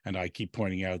possible. And I keep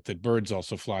pointing out that birds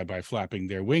also fly by flapping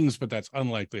their wings, but that's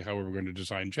unlikely how we're going to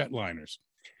design jetliners.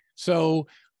 So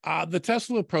the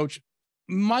Tesla approach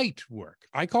might work.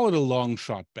 I call it a long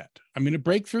shot bet. I mean, a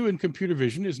breakthrough in computer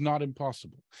vision is not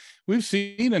impossible. We've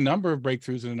seen a number of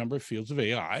breakthroughs in a number of fields of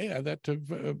AI that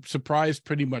have surprised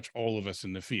pretty much all of us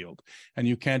in the field. And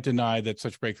you can't deny that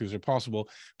such breakthroughs are possible,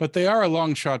 but they are a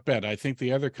long shot bet. I think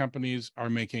the other companies are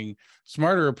making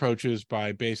smarter approaches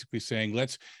by basically saying,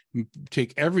 let's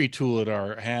take every tool at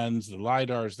our hands, the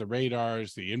LiDARs, the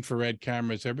radars, the infrared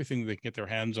cameras, everything they can get their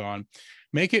hands on,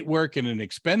 make it work in an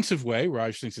expensive way.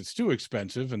 Raj thinks it's too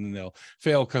expensive and then they'll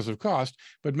fail because of cost,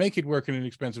 but make it work in an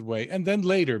expensive way and then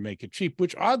later make it cheap,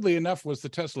 which oddly enough was the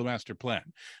Tesla master plan.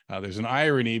 There's an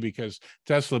irony because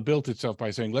Tesla built itself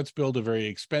by saying, let's build a very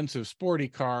expensive sporty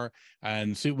car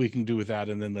and see what we can do with that,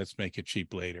 and then let's make it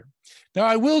cheap later. Now,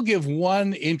 I will give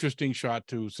one interesting shot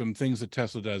to some things that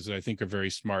Tesla does that I think are very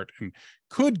smart and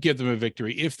could give them a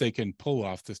victory if they can pull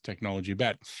off this technology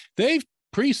bet. They've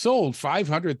pre-sold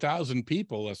 500,000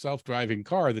 people a self-driving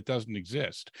car that doesn't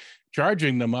exist,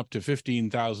 charging them up to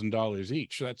 $15,000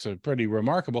 each. That's a pretty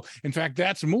remarkable. In fact,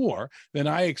 that's more than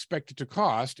I expect it to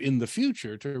cost in the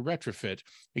future to retrofit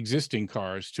existing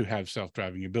cars to have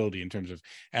self-driving ability in terms of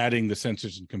adding the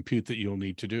sensors and compute that you'll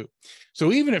need to do.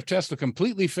 So even if Tesla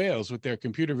completely fails with their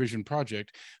computer vision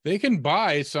project, they can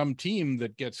buy some team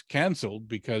that gets canceled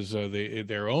because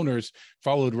their owners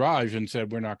followed Raj and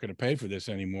said, we're not going to pay for this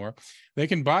anymore. They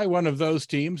can buy one of those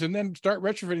teams and then start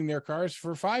retrofitting their cars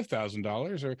for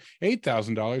 $5,000 or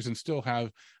 $8,000 and still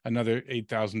have another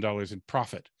 $8,000 in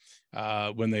profit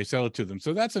when they sell it to them.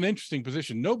 So that's an interesting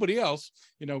position. Nobody else,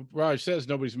 Raj says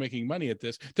nobody's making money at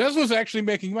this. Tesla's actually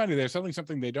making money. They're selling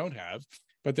something they don't have,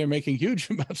 but they're making huge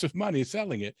amounts of money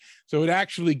selling it. So it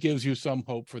actually gives you some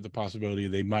hope for the possibility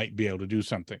they might be able to do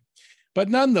something. But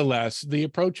nonetheless, the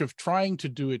approach of trying to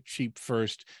do it cheap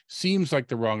first seems like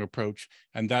the wrong approach.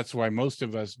 And that's why most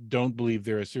of us don't believe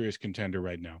they're a serious contender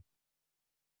right now.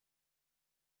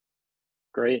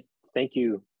 Great. Thank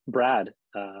you, Brad.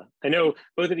 I know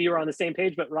both of you are on the same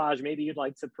page, but Raj, maybe you'd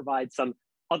like to provide some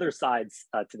other sides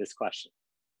to this question.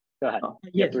 Go ahead.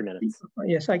 Yes. 3 minutes.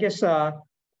 Yes, I guess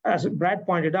as Brad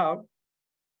pointed out,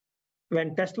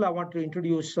 when Tesla wanted to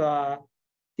introduce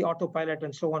the autopilot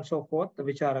and so on and so forth,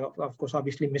 which are, of course,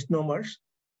 obviously misnomers,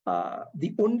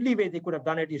 the only way they could have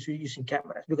done it is using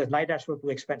cameras because LiDARs were too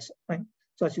expensive, right?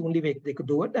 So that's the only way they could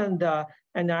do it. And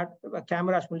that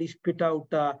cameras only spit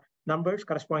out numbers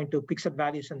corresponding to pixel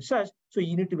values and such. So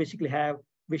you need to basically have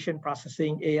vision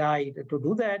processing, AI to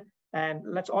do that. And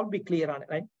let's all be clear on it,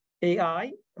 right?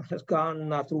 AI has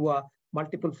gone through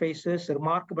multiple phases, a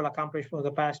remarkable accomplishment over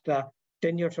the past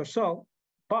 10 years or so.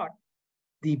 But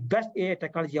the best AI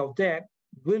technology out there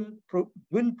will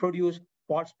produce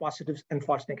false positives and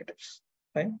false negatives,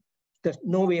 right? There's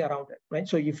no way around it, right?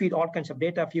 So you feed all kinds of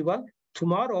data, if you will.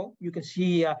 Tomorrow, you can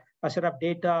see a set of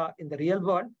data in the real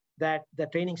world that the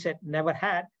training set never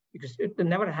had, because it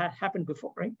never had happened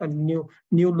before, right? A new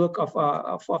look of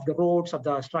the roads, of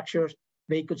the structures,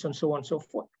 vehicles, and so on and so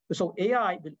forth. So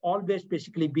AI will always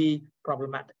basically be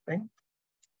problematic, right?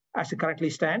 As it currently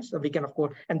stands, we can, of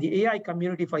course, and the AI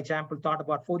community, for example, thought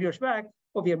about 4 years back,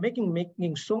 oh, we are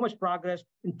making so much progress.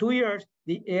 In 2 years,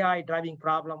 the AI driving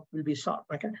problem will be solved,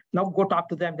 okay? Now go talk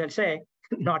to them, they'll say,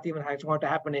 not even how it's going to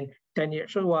happen in 10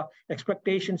 years. So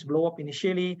expectations blow up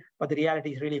initially, but the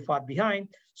reality is really far behind.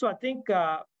 So I think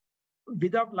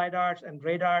without LiDARs and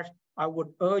radars, I would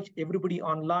urge everybody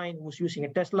online who's using a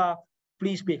Tesla,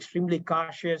 please be extremely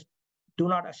cautious. Do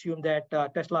not assume that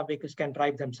Tesla vehicles can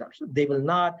drive themselves. They will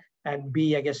not, and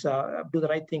be, I guess, do the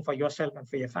right thing for yourself and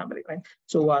for your family, right?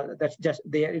 So that's just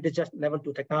there. It is just level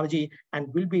 2 technology,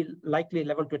 and will be likely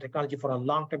level 2 technology for a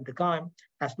long time to come,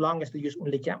 as long as they use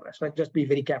only cameras, right? Just be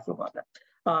very careful about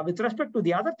that. With respect to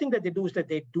the other thing that they do is that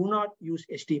they do not use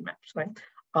HD maps, right?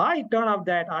 I turn out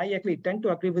that I actually tend to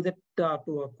agree with it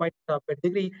to quite a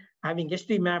degree. Having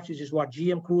HD maps, which is what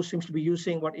GM Cruise seems to be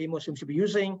using, what AMO seems to be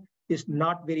using, is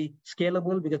not very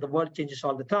scalable because the world changes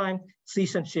all the time.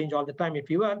 Seasons change all the time, if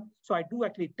you will. So I do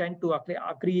actually tend to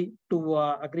agree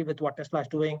with what Tesla is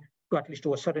doing, to at least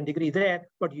to a certain degree there.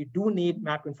 But you do need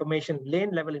map information,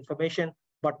 lane level information,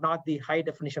 but not the high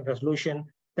definition resolution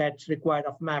that's required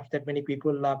of maps that many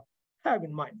people have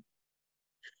in mind.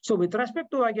 So with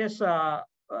respect to, I guess,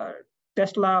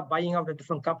 Tesla buying out a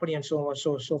different company and so on,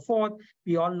 so forth,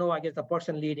 we all know, I guess, the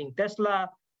person leading Tesla,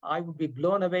 I would be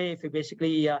blown away if he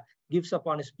basically gives up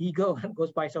on his ego and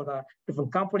goes buys out a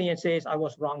different company and says, I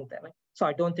was wrong there. Right? So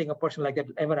I don't think a person like that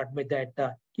will ever admit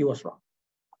that he was wrong.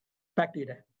 Back to you,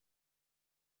 Dan.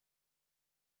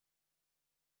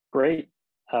 Great.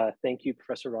 Thank you,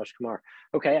 Professor Rajkumar.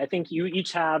 Okay, I think you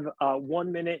each have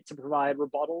 1 minute to provide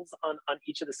rebuttals on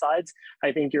each of the sides.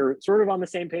 I think you're sort of on the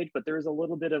same page, but there's a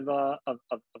little bit of a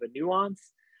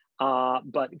nuance.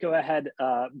 But go ahead,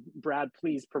 Brad,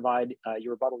 please provide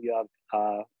your rebuttal. You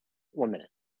have 1 minute.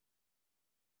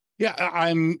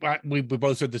 Yeah, we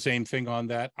both said the same thing on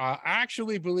that.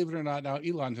 Actually, believe it or not, now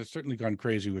Elon has certainly gone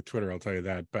crazy with Twitter, I'll tell you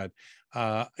that, but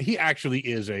he actually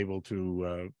is able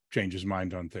to change his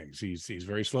mind on things. He's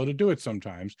very slow to do it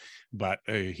sometimes, but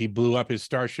he blew up his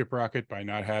Starship rocket by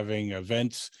not having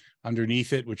vents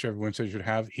underneath it, which everyone says should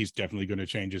have. He's definitely going to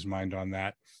change his mind on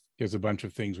that. There's a bunch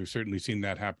of things. We've certainly seen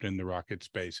that happen in the rocket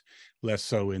space, less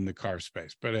so in the car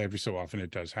space, but every so often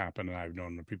it does happen. And I've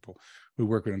known the people who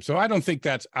work with him. So I don't think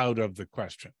that's out of the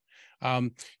question.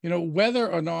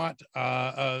 Whether or not,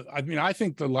 I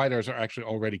think the LiDARs are actually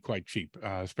already quite cheap,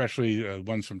 especially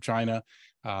ones from China.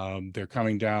 They're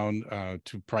coming down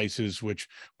to prices which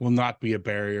will not be a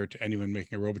barrier to anyone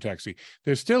making a robotaxi.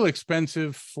 They're still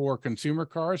expensive for consumer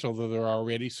cars, although there are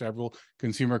already several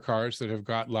consumer cars that have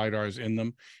got LiDARs in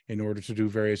them in order to do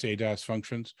various ADAS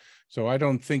functions. So I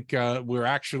don't think we're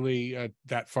actually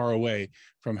that far away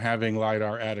from having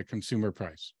LiDAR at a consumer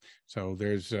price. So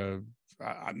there's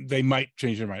they might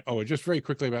change their mind. Oh, just very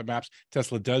quickly about maps.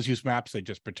 Tesla does use maps. They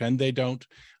just pretend they don't.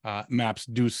 Maps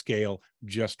do scale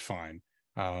just fine.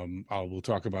 We'll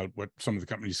talk about what some of the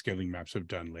companies scaling maps have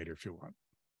done later if you want.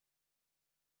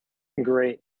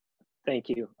 Great. Thank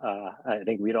you. I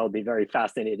think we'd all be very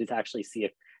fascinated to actually see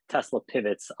if Tesla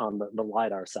pivots on the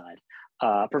LiDAR side.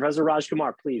 Professor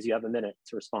Rajkumar, please, you have a minute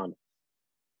to respond.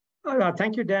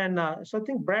 Thank you, Dan. So I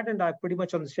think Brad and I are pretty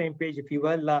much on the same page, if you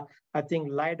will. I think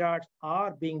LiDARs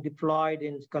are being deployed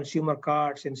in consumer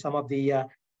cars in some of the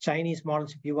Chinese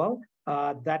models, if you will.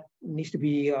 That needs to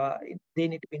be, they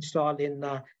need to be installed in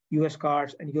US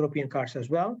cars and European cars as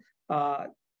well. A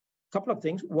couple of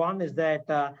things. One is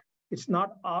that it's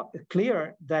not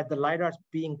clear that the LiDARs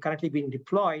currently being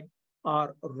deployed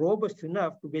are robust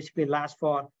enough to basically last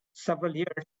for several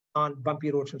years on bumpy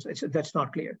roads. That's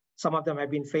not clear. Some of them have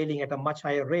been failing at a much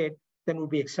higher rate than would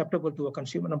be acceptable to a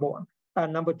consumer, number one.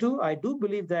 Number two, I do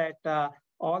believe that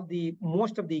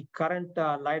most of the current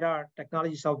LiDAR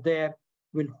technologies out there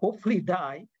will hopefully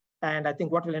die. And I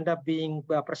think what will end up being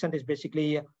present is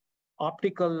basically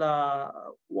optical,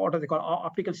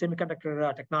 optical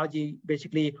semiconductor technology.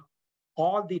 Basically,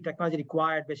 all the technology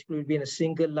required basically will be in a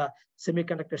single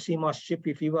semiconductor CMOS chip,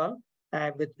 if you will,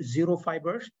 with 0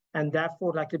 fibers, and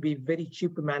therefore likely be very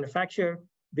cheap to manufacture,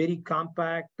 very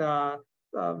compact,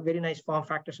 very nice form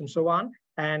factors and so on.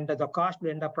 And the cost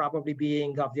will end up probably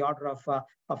being of the order of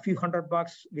a few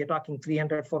 $100. We're talking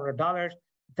 $300, $400.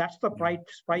 That's the price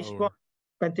point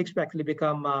when things actually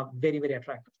become very, very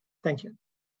attractive. Thank you.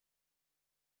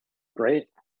 Great.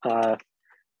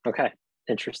 Okay.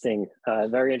 Interesting.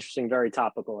 Very interesting. Very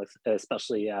topical,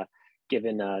 especially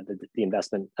given the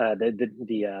investment,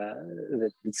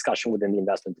 the discussion within the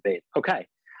investment debate. Okay.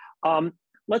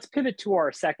 Let's pivot to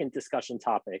our second discussion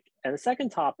topic. And the second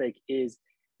topic is,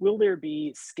 will there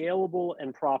be scalable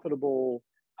and profitable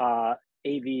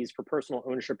AVs for personal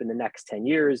ownership in the next 10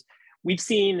 years? We've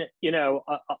seen, a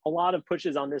lot of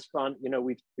pushes on this front.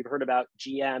 We've heard about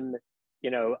GM,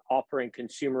 offering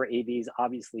consumer AVs.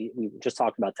 Obviously, we just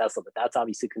talked about Tesla, but that's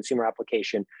obviously consumer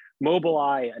application.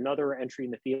 Mobileye, another entry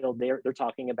in the field, they're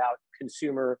talking about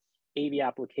consumer AV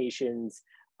applications.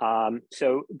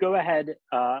 So go ahead,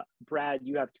 Brad,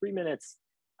 you have 3 minutes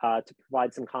to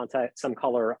provide some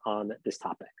color on this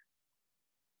topic.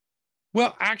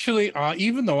 Well, actually,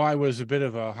 even though I was a bit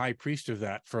of a high priest of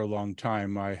that for a long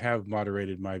time, I have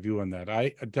moderated my view on that.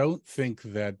 I don't think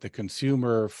that the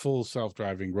consumer full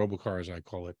self-driving robocar, as I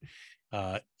call it,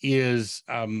 is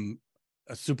a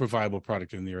super viable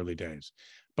product in the early days.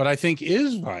 But I think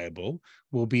is viable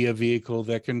will be a vehicle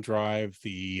that can drive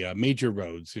the major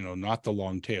roads, not the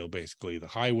long tail, basically, the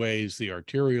highways, the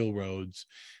arterial roads,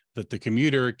 that the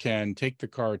commuter can take the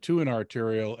car to an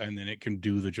arterial and then it can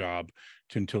do the job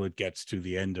until it gets to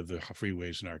the end of the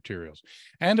freeways and arterials.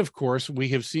 And of course, we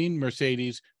have seen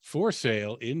Mercedes for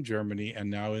sale in Germany and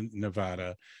now in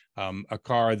Nevada, a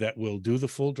car that will do the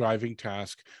full driving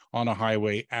task on a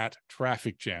highway at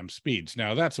traffic jam speeds.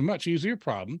 Now, that's a much easier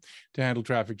problem to handle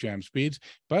traffic jam speeds,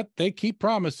 but they keep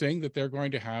promising that they're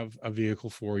going to have a vehicle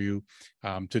for you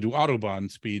to do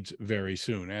Autobahn speeds very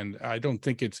soon. And I don't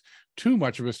think it's too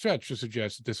much of a stretch to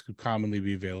suggest that this could commonly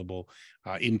be available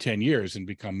in 10 years and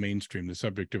become mainstream, the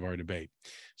subject of our debate.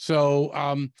 So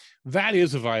that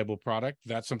is a viable product.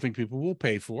 That's something people will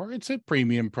pay for. It's a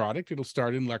premium product. It'll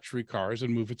start in luxury cars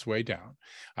and move its way down.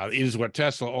 It is what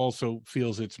Tesla also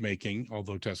feels it's making,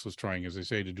 although Tesla's trying, as I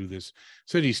say, to do this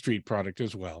city street product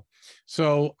as well.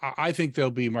 So I think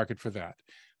there'll be a market for that.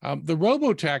 The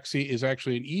robotaxi is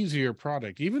actually an easier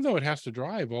product, even though it has to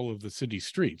drive all of the city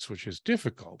streets, which is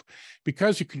difficult,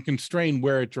 because you can constrain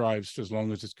where it drives as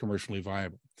long as it's commercially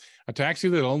viable. A taxi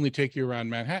that'll only take you around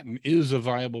Manhattan is a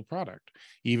viable product,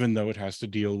 even though it has to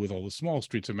deal with all the small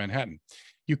streets of Manhattan.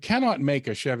 You cannot make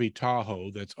a Chevy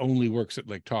Tahoe that only works at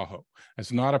Lake Tahoe.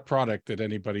 That's not a product that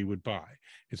anybody would buy.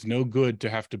 It's no good to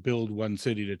have to build one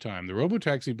city at a time. The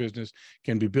robotaxi business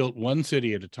can be built one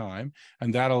city at a time,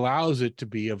 and that allows it to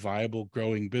be a viable,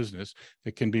 growing business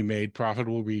that can be made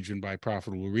profitable region by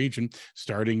profitable region,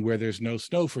 starting where there's no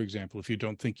snow, for example, if you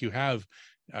don't think you have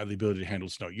the ability to handle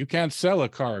snow. You can't sell a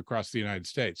car across the United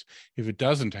States if it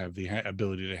doesn't have the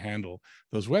ability to handle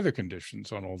those weather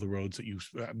conditions on all the roads that you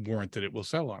warrant that it will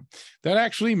sell on. That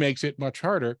actually makes it much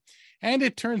harder. And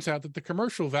it turns out that the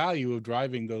commercial value of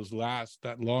driving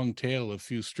that long tail of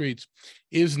few streets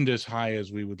isn't as high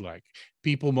as we would like.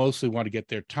 People mostly want to get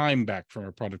their time back from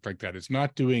a product like that. It's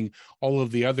not doing all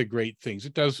of the other great things.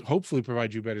 It does hopefully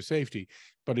provide you better safety,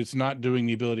 but it's not doing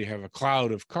the ability to have a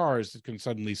cloud of cars that can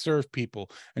suddenly serve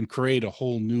people and create a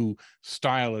whole new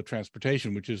style of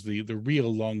transportation, which is the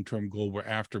real long-term goal we're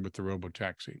after with the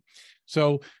robotaxi.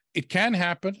 So it can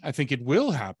happen. I think it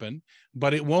will happen,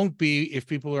 but it won't be if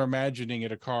people are imagining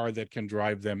it a car that can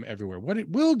drive them everywhere. What it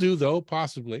will do, though,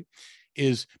 possibly,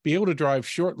 is be able to drive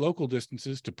short local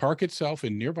distances to park itself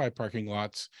in nearby parking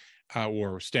lots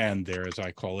or stand there, as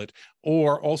I call it,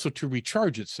 or also to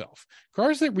recharge itself.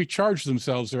 Cars that recharge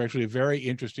themselves are actually a very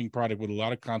interesting product with a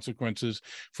lot of consequences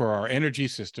for our energy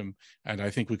system, and I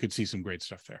think we could see some great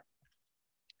stuff there.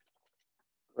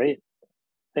 Great.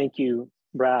 Thank you,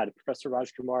 Brad, Professor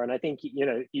Rajkumar. And I think,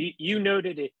 you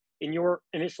noted it in your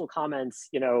initial comments,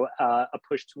 a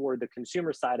push toward the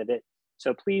consumer side of it.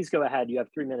 So please go ahead. You have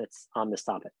 3 minutes on this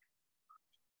topic.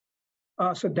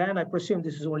 So Dan, I presume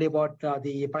this is only about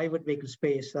the private vehicle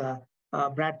space.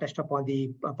 Brad touched upon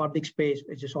the public space,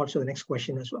 which is also the next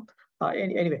question as well.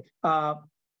 Anyway, I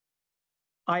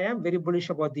am very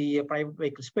bullish about the private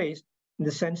vehicle space in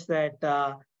the sense that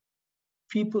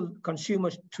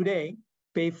consumers today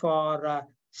pay for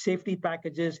safety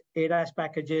packages, ADAS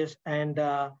packages, and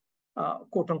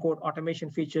quote unquote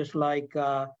automation features like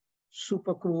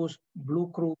Super Cruise, Blue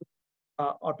Cruise,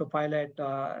 Autopilot,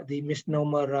 the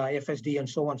misnomer FSD, and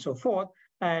so on and so forth.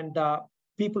 And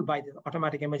people buy the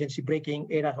automatic emergency braking,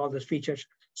 ADAS, all those features.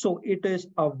 So it is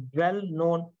a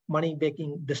well-known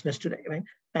money-making business today, right?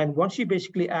 And once you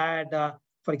basically add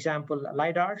for example,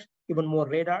 LiDARs, even more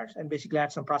radars, and basically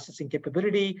add some processing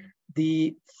capability,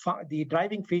 the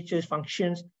driving features,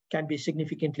 functions can be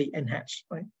significantly enhanced,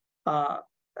 right?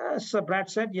 As Brad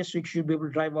said, yes, we should be able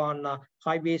to drive on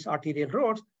highways, arterial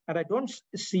roads, and I don't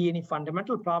see any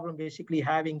fundamental problem basically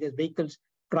having the vehicles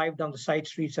drive down the side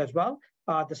streets as well.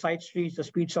 The side streets, the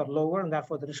speeds are lower, and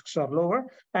therefore the risks are lower.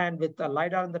 And with the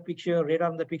LiDAR in the picture, radar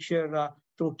in the picture,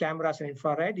 through cameras and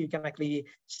infrared, you can actually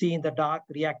see in the dark,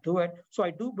 react to it. So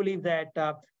I do believe that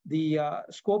the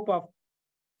scope of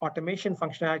automation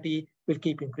functionality will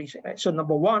keep increasing. Right? So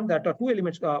number one, there are two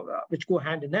elements which go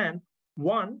hand in hand.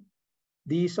 One,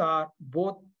 these are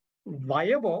both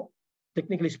viable,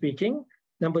 technically speaking.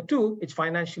 Number two, it's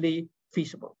financially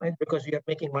feasible, right? Because you are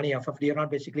making money off of it. You're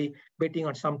not basically betting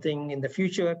on something in the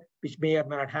future, which may or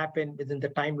may not happen within the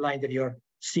timeline that you're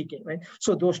seeking, right?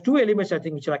 So those two elements, I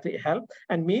think, which will actually help.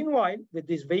 And meanwhile, with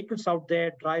these vehicles out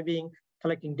there driving,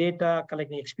 collecting data,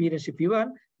 collecting experience, if you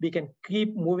will, we can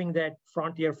keep moving that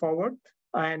frontier forward.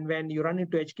 And when you run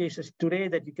into edge cases today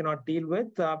that you cannot deal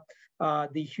with,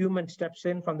 the human steps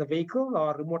in from the vehicle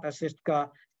or remote assist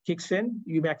kicks in.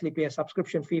 You may actually pay a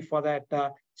subscription fee for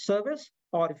that service.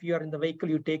 Or if you are in the vehicle,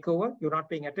 you take over, you're not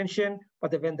paying attention,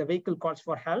 but when the vehicle calls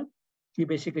for help, you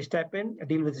basically step in and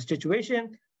deal with the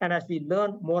situation. And as we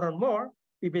learn more and more,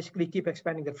 we basically keep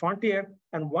expanding the frontier.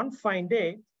 And one fine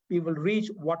day, we will reach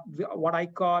what I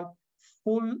call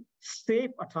full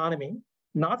safe autonomy,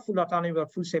 not full autonomy,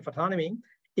 but full safe autonomy.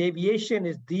 Aviation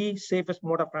is the safest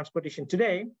mode of transportation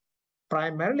today,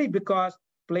 primarily because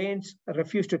planes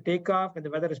refuse to take off when the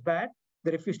weather is bad.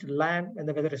 They refuse to land when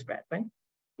the weather is bad, right?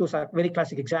 Those are very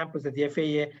classic examples that the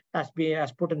FAA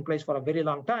has put in place for a very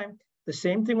long time. The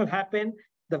same thing will happen.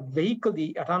 The vehicle,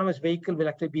 the autonomous vehicle, will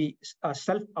actually be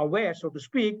self-aware, so to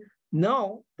speak,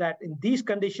 know that in these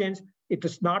conditions, it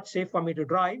is not safe for me to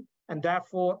drive, and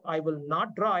therefore I will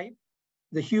not drive.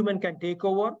 The human can take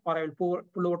over, or I will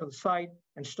pull over to the side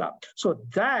and stop. So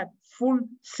that full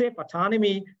safe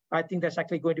autonomy, I think that's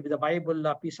actually going to be the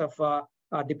viable piece of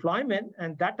deployment,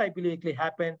 and that I believe will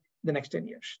happen in the next 10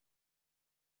 years.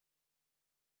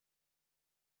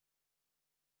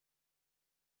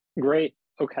 Great.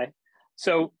 Okay.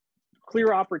 So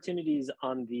clear opportunities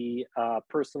on the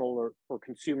personal or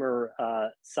consumer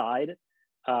side.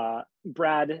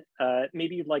 Brad,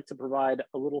 maybe you'd like to provide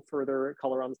a little further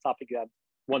color on this topic. You have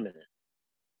 1 minute.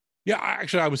 Yeah,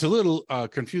 actually, I was a little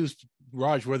confused,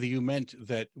 Raj, whether you meant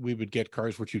that we would get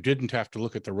cars which you didn't have to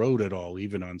look at the road at all,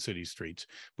 even on city streets,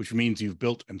 which means you've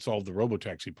built and solved the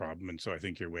robotaxi problem. And so I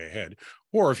think you're way ahead.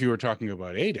 Or if you were talking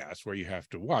about ADAS, where you have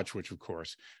to watch, which of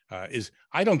course is,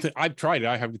 I don't think, I've tried it.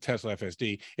 I have the Tesla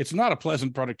FSD. It's not a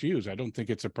pleasant product to use. I don't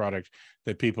think it's a product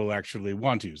that people actually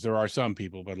want to use. There are some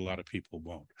people, but a lot of people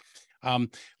won't.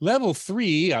 Level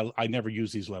 3, I never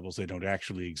use these levels. They don't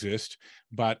actually exist,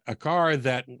 but a car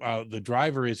that the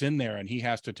driver is in there and he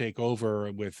has to take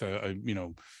over with a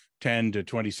 10 to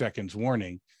 20 seconds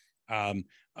warning.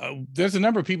 There's a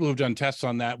number of people who've done tests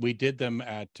on that. We did them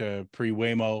at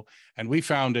pre-Waymo, and we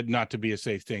found it not to be a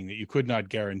safe thing, that you could not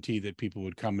guarantee that people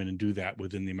would come in and do that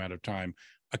within the amount of time.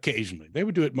 Occasionally, they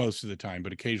would do it most of the time,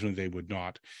 but occasionally they would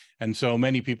not. And so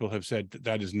many people have said that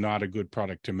that is not a good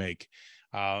product to make.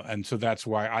 And so that's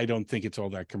why I don't think it's all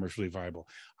that commercially viable.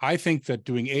 I think that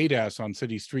doing ADAS on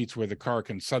city streets where the car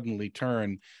can suddenly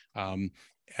turn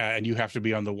and you have to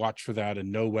be on the watch for that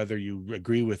and know whether you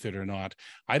agree with it or not,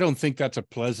 I don't think that's a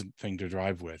pleasant thing to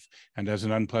drive with. And as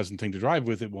an unpleasant thing to drive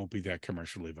with, it won't be that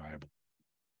commercially viable.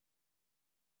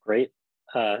 Great.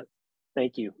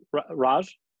 Thank you.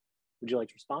 Raj, would you like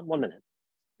to respond? 1 minute.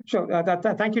 Sure.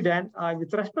 Thank you, Dan.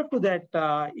 With respect to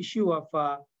that issue of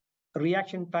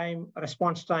reaction time,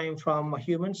 response time from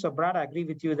humans. So Brad, I agree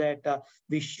with you that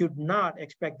we should not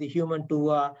expect the human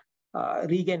to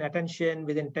regain attention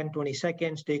within 10, 20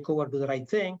 seconds, take over, do the right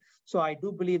thing. So I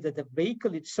do believe that the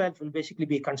vehicle itself will basically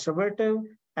be conservative,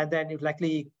 and then it will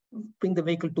likely bring the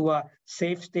vehicle to a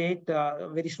safe state,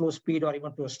 very slow speed, or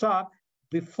even to a stop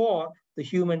before the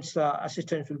human's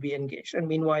assistance will be engaged. And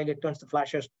meanwhile, it turns the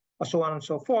flashes, or so on and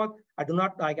so forth.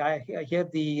 I hear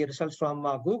the results from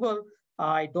Google.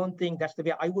 I don't think that's the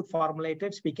way I would formulate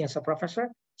it, speaking as a professor.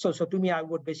 So to me, I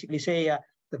would basically say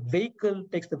the vehicle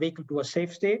takes the vehicle to a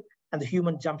safe state, and the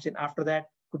human jumps in after that.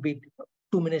 Could be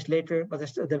 2 minutes later, but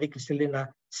the vehicle is still in a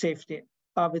safe state.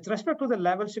 With respect to the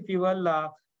levels, if you will,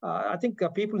 I think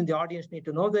people in the audience need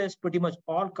to know this. Pretty much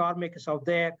all car makers out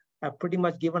there have pretty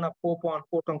much given up hope on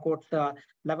quote unquote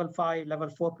level 5, level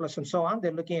 4+, and so on.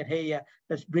 They're looking at, hey,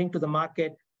 let's bring to the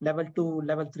market level 2,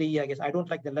 level 3. I guess I don't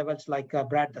like the levels like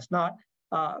Brad does not.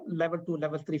 level 2,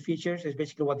 level 3 features is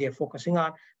basically what they are focusing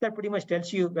on. That pretty much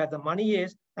tells you where the money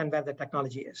is and where the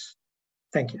technology is.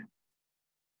 Thank you.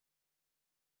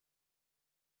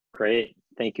 Great.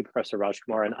 Thank you, Professor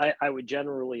Rajkumar. And I would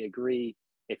generally agree.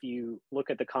 If you look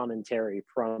at the commentary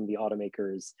from the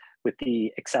automakers, with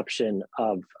the exception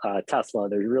of Tesla,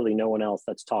 there's really no one else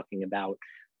that's talking about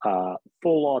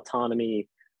full autonomy.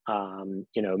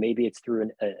 Maybe it's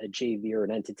through a JV or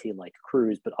an entity like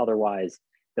Cruise, but otherwise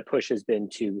the push has been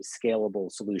to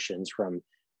scalable solutions from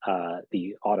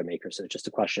the automakers. So it's just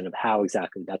a question of how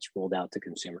exactly that's rolled out to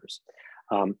consumers.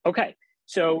 Okay,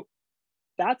 so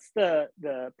that's the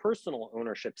personal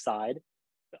ownership side.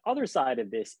 The other side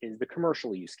of this is the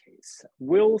commercial use case.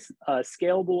 Will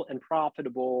scalable and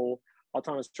profitable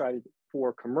autonomous driving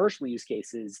for commercial use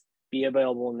cases be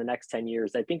available in the next 10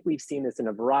 years? I think we've seen this in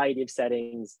a variety of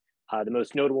settings. The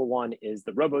most notable one is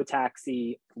the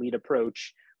robotaxi fleet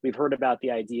approach. We've heard about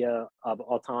the idea of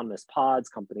autonomous pods,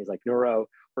 companies like Nuro,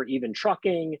 or even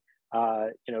trucking,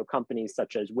 companies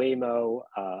such as Waymo,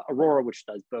 Aurora, which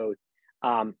does both.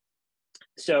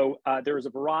 So there's a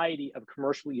variety of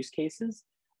commercial use cases.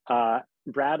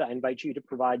 Brad, I invite you to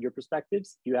provide your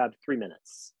perspectives. You have 3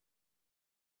 minutes.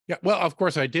 Yeah, well, of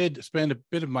course, I did spend a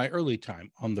bit of my early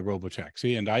time on the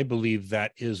robotaxi, and I believe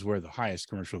that is where the highest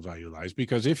commercial value lies,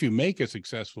 because if you make a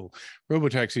successful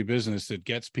robotaxi business that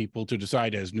gets people to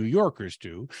decide, as New Yorkers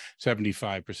do,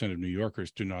 75% of New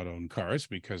Yorkers do not own cars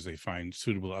because they find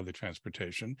suitable other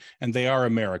transportation, and they are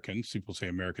Americans. People say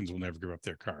Americans will never give up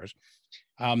their cars.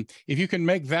 If you can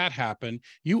make that happen,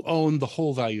 you own the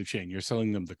whole value chain. You're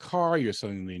selling them the car, you're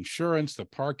selling them the insurance, the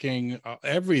parking,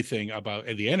 everything about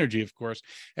the energy, of course,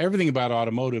 everything about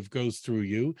automotive goes through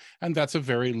you. And that's a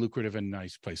very lucrative and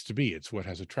nice place to be. It's what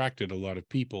has attracted a lot of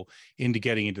people into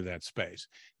getting into that space.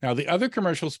 Now, the other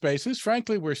commercial spaces,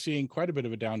 frankly, we're seeing quite a bit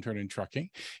of a downturn in trucking.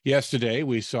 Yesterday,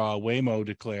 we saw Waymo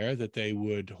declare that they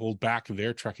would hold back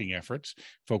their trucking efforts,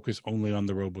 focus only on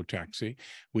the robotaxi.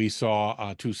 We saw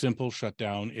TuSimple shut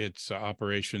down its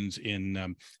operations in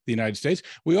the United States.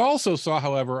 We also saw,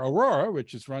 however, Aurora,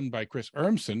 which is run by Chris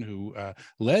Urmson, who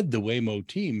led the Waymo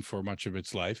team for much of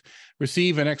its life,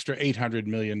 receive an extra $800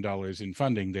 million in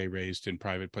funding they raised in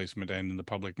private placement and in the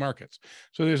public markets.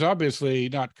 So there's obviously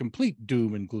not complete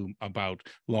doom and gloom about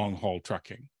long-haul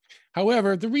trucking.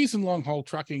 However, the reason long-haul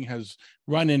trucking has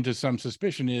run into some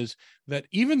suspicion is that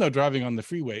even though driving on the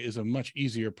freeway is a much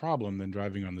easier problem than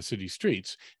driving on the city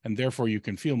streets, and therefore you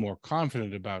can feel more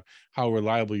confident about how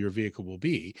reliable your vehicle will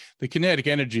be, the kinetic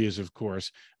energy is, of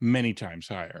course, many times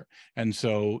higher. And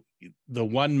so the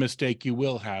one mistake you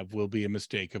will have will be a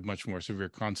mistake of much more severe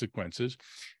consequences.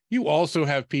 You also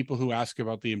have people who ask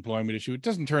about the employment issue. It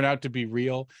doesn't turn out to be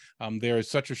real. There is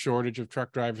such a shortage of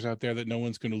truck drivers out there that no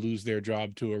one's going to lose their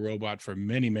job to a robot for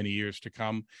many, many years to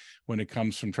come when it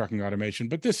comes from trucking automation.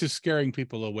 But this is scaring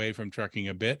people away from trucking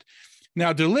a bit.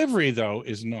 Now, delivery, though,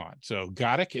 is not. So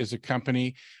Gatik is a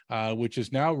company which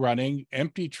is now running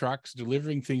empty trucks,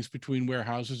 delivering things between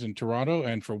warehouses in Toronto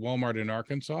and for Walmart in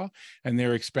Arkansas, and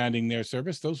they're expanding their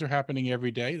service. Those are happening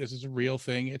every day. This is a real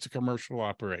thing. It's a commercial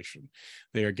operation.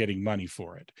 They are getting money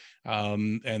for it.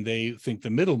 And they think the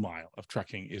middle mile of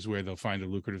trucking is where they'll find a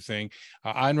lucrative thing.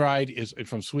 Einride is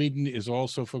from Sweden, is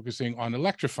also focusing on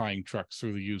electrifying trucks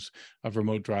through the use of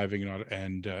remote driving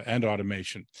and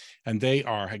automation. And they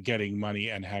are getting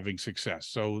money and having success.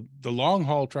 So the long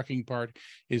haul trucking part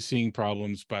is seeing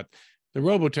problems, but the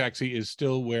robotaxi is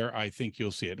still where I think you'll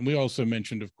see it. And we also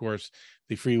mentioned, of course,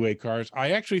 the freeway cars.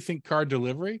 I actually think car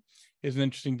delivery is an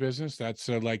interesting business. That's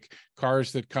like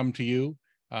cars that come to you,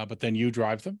 but then you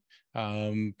drive them.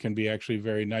 Can be actually a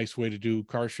very nice way to do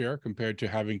car share compared to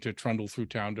having to trundle through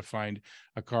town to find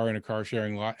a car in a car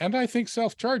sharing lot. And I think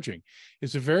self-charging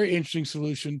is a very interesting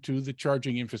solution to the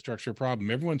charging infrastructure problem.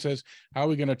 Everyone says, how are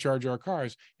we going to charge our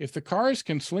cars? If the cars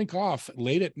can slink off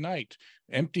late at night,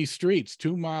 empty streets,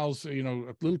 2 miles,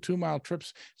 little 2-mile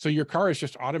trips, so your car is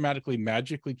just automatically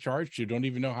magically charged, you don't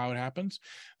even know how it happens,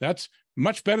 that's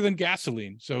much better than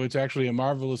gasoline. So it's actually a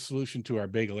marvelous solution to our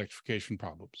big electrification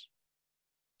problems.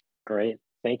 Great,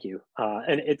 thank you.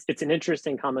 And it's an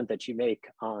interesting comment that you make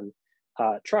on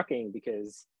trucking,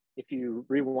 because if you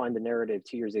rewind the narrative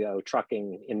 2 years ago,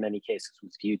 trucking in many cases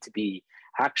was viewed to be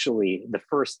actually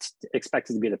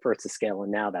expected to be the first to scale,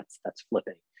 and now that's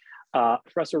flipping.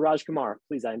 Professor Rajkumar,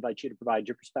 please, I invite you to provide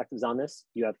your perspectives on this.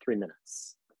 You have 3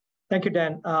 minutes. Thank you,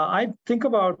 Dan. I think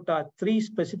about 3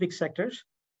 specific sectors: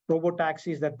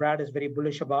 robotaxis that Brad is very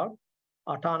bullish about,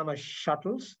 autonomous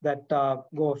shuttles that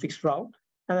go a fixed route,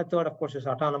 and the third, of course, is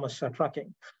autonomous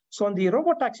trucking. So on the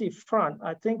robotaxi front,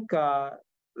 I think there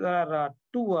are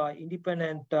 2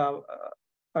 independent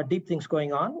deep things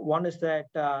going on. One is that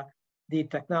the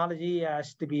technology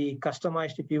has to be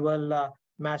customized, if you will,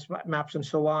 maps and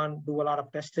so on, do a lot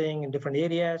of testing in different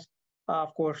areas.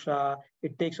 Of course,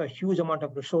 it takes a huge amount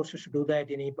of resources to do that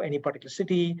in any particular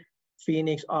city,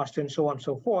 Phoenix, Austin, so on and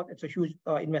so forth. It's a huge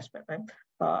investment,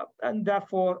 right? And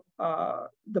therefore,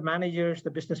 the managers,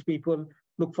 the business people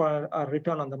look for a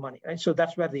return on the money, right? So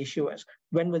that's where the issue is.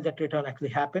 When will that return actually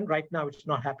happen? Right now, it's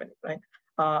not happening, right?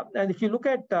 And if you look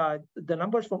at the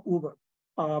numbers from Uber,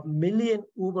 1 million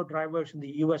Uber drivers in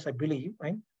the US, I believe,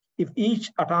 right? If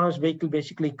each autonomous vehicle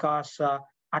basically costs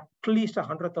at least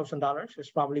 $100,000,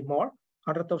 it's probably more.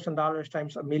 $100,000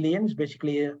 times 1 million is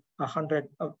basically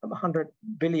 100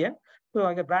 billion. So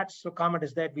like Brad's comment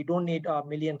is that we don't need 1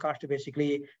 million cars to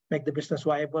basically make the business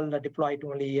viable, deploy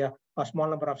to only a small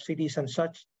number of cities and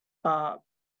such.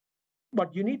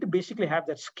 But you need to basically have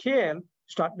that scale,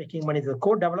 start making money. The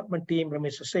core development team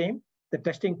remains the same. The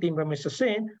testing team remains the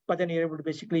same, but then you're able to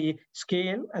basically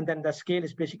scale, and then the scale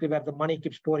is basically where the money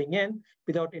keeps pouring in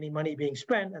without any money being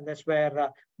spent, and that's where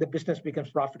the business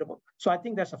becomes profitable. So I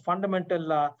think that's a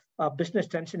fundamental business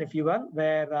tension, if you will,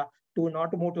 where in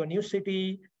order to move to a new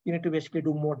city, you need to basically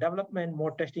do more development,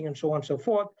 more testing, and so on and so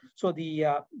forth. So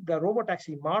the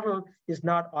robotaxi model is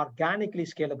not organically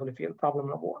scalable, if you will, problem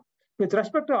number one. With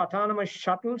respect to autonomous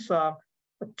shuttles,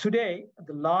 today,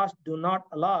 the laws do not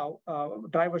allow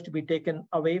drivers to be taken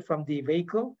away from the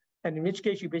vehicle, and in which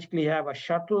case you basically have a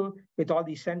shuttle with all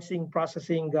the sensing,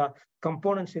 processing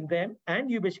components in them, and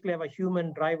you basically have a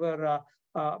human driver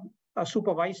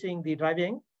supervising the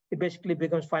driving. It basically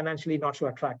becomes financially not so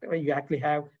attractive. Right? You actually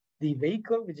have the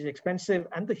vehicle, which is expensive,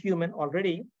 and the human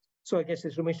already. So I guess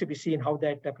it remains to be seen how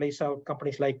that plays out.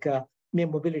 Companies like May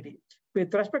Mobility.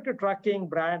 With respect to trucking,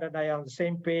 Brad and I are on the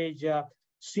same page.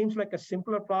 Seems like a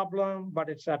simpler problem, but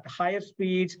it's at higher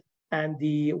speeds, and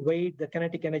the weight, the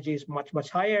kinetic energy is much,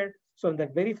 much higher. So when the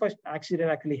very first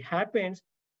accident actually happens,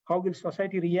 how will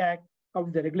society react? How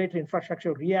will the regulatory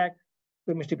infrastructure react?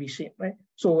 Remains to be seen, right?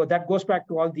 So that goes back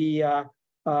to all the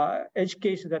edge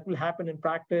cases that will happen in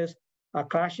practice,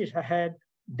 crashes ahead,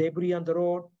 debris on the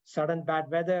road, sudden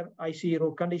bad weather, icy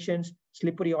road conditions,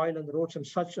 slippery oil on the roads and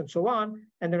such and so on.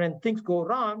 And then when things go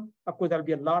wrong, of course, there'll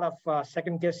be a lot of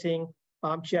second guessing,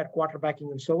 armchair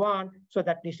quarterbacking, and so on. So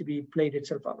that needs to be played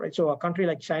itself out, right? So a country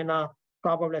like China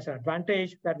probably has an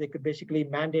advantage that they could basically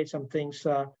mandate some things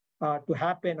to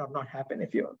happen or not happen,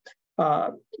 if you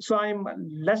will. So I'm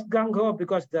less gung-ho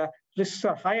because the risks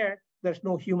are higher. There's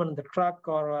no human in the truck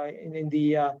or in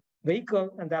the vehicle,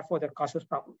 and therefore that causes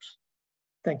problems.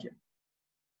 Thank you.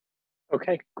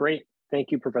 Okay, great.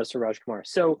 Thank you, Professor Rajkumar.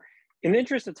 So in the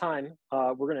interest of time,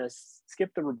 we're going to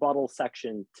skip the rebuttal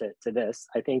section to this.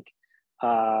 I think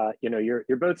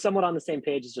you're both somewhat on the same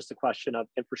page. It's just a question of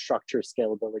infrastructure,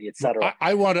 scalability, et cetera.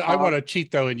 I want to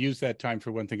cheat though and use that time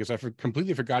for one thing, because I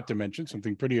completely forgot to mention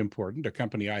something pretty important. A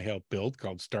company I helped build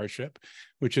called Starship,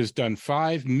 which has done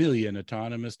 5 million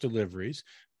autonomous deliveries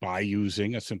by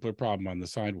using a simpler problem on the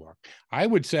sidewalk. I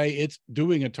would say it's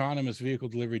doing autonomous vehicle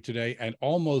delivery today and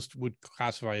almost would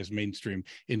classify as mainstream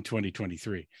in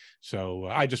 2023. So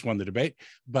I just won the debate,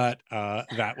 but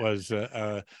that was,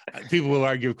 people will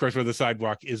argue, of course, whether the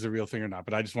sidewalk is the real thing or not,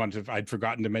 but I just wanted to, I'd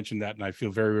forgotten to mention that, and I feel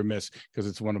very remiss because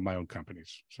it's one of my own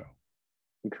companies, so.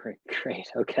 Great,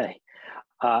 okay.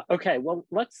 Okay, well,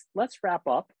 let's wrap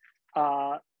up.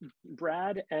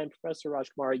 Brad and Professor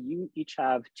Rajkumar, you each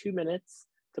have 2 minutes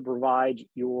to provide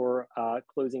your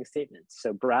closing statements.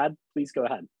 So Brad, please go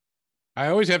ahead. I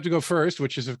always have to go first,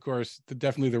 which is, of course,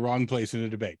 definitely the wrong place in a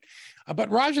debate. But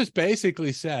Raj has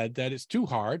basically said that it's too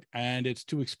hard and it's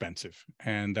too expensive.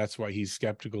 And that's why he's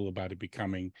skeptical about it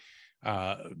becoming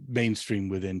mainstream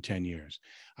within 10 years.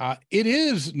 It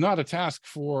is not a task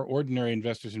for ordinary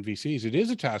investors and VCs. It is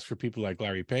a task for people like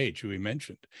Larry Page, who he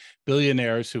mentioned,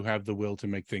 billionaires who have the will to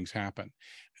make things happen.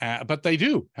 But they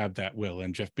do have that will,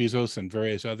 and Jeff Bezos and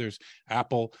various others,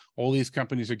 Apple, all these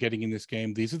companies are getting in this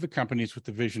game. These are the companies with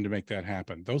the vision to make that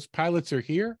happen. Those pilots are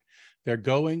here. They're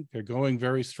going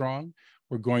very strong.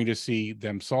 We're going to see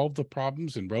them solve the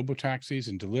problems in robotaxis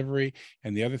and delivery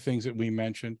and the other things that we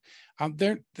mentioned.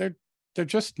 They're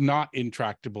just not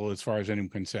intractable as far as anyone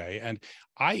can say. And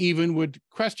I even would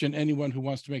question anyone who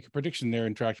wants to make a prediction they're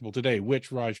intractable today,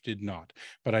 which Raj did not.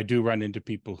 But I do run into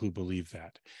people who believe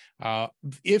that.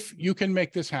 If you can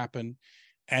make this happen,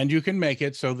 and you can make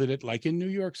it so that it, like in New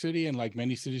York City and like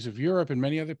many cities of Europe and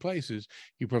many other places,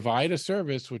 you provide a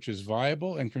service which is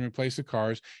viable and can replace the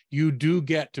cars, you do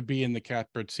get to be in the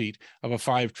catbird seat of a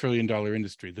 $5 trillion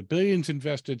industry. The billions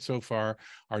invested so far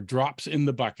are drops in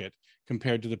the bucket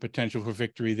compared to the potential for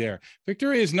victory there.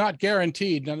 Victory is not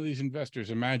guaranteed. None of these investors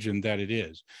imagine that it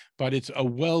is, but it's a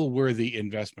well-worthy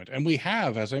investment. And we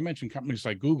have, as I mentioned, companies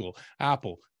like Google,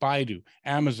 Apple, Baidu,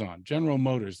 Amazon, General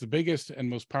Motors, the biggest and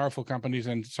most powerful companies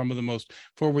and some of the most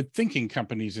forward-thinking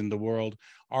companies in the world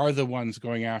are the ones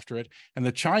going after it. And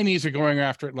the Chinese are going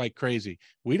after it like crazy.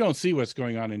 We don't see what's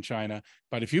going on in China,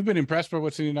 but if you've been impressed by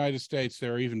what's in the United States,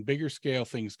 there are even bigger scale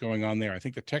things going on there. I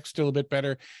think the tech's still a bit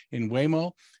better in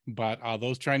Waymo, but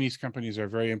those Chinese companies are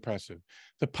very impressive.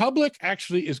 The public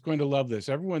actually is going to love this.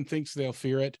 Everyone thinks they'll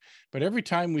fear it, but every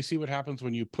time we see what happens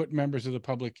when you put members of the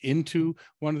public into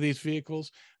one of these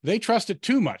vehicles, they trust it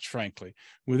too much, frankly.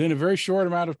 Within a very short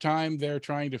amount of time, they're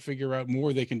trying to figure out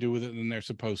more they can do with it than they're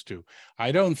supposed to.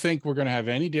 I don't think we're going to have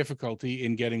any difficulty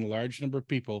in getting a large number of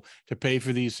people to pay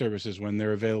for these services when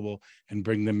they're available and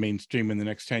bring them mainstream in the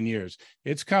next 10 years.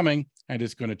 It's coming, and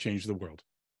it's going to change the world.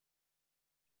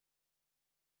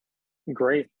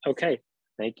 Great. Okay.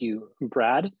 Thank you,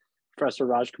 Brad. Professor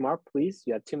Rajkumar, please,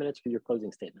 you have 2 minutes for your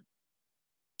closing statement.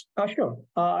 Sure.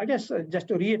 I guess just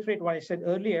to reiterate what I said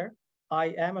earlier,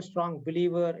 I am a strong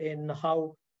believer in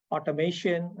how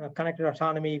automation, connected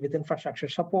autonomy with infrastructure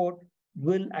support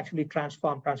will actually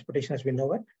transform transportation as we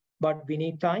know it. But we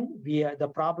need time. The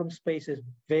problem space is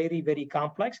very, very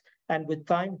complex. And with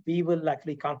time, we will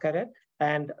actually conquer it.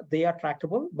 And they are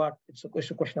tractable, but it's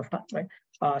a question of time, right?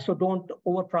 So don't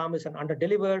overpromise and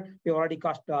underdeliver. We already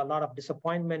caused a lot of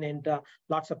disappointment and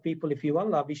lots of people, if you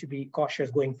will. We should be cautious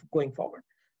going forward.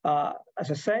 As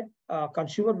I said,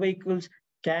 consumer vehicles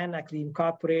can actually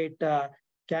incorporate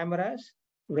cameras,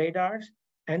 radars,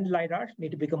 and LiDARs,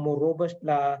 need to become more robust,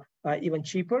 even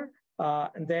cheaper,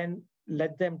 and then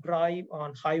let them drive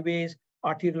on highways,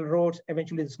 arterial roads,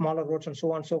 eventually the smaller roads, and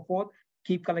so on and so forth.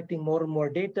 Keep collecting more and more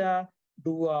data,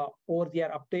 do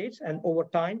over-the-air updates, and over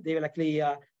time, they will actually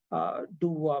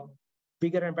do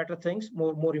bigger and better things,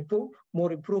 more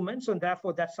improvements, and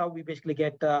therefore, that's how we basically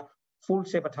get full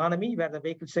safe autonomy, where the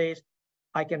vehicle says,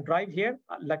 I can drive here,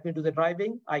 let me do the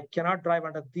driving. I cannot drive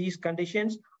under these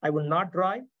conditions. I will not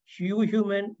drive. You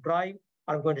human drive,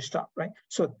 I'm going to stop, right?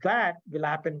 So that will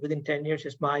happen within 10 years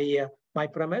is my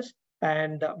premise.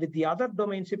 And with the other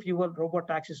domains, if you will, robot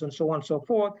taxis and so on and so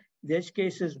forth, the edge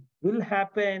cases will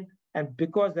happen. And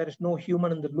because there is no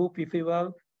human in the loop, if you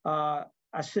will,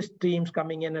 assist teams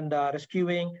coming in and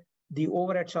rescuing, the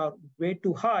overheads are way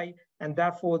too high. And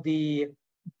therefore, the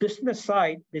business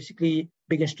side basically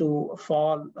begins to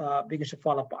fall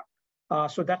apart.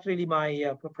 So that's really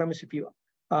my premise, if you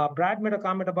will. Brad made a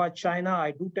comment about China.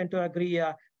 I do tend to agree.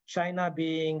 China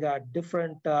being a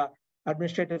different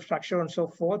administrative structure and so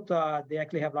forth, they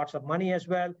actually have lots of money as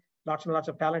well, lots and lots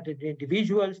of talented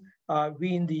individuals.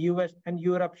 We in the US and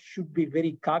Europe should be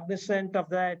very cognizant of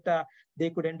that. They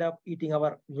could end up eating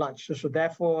our lunch. So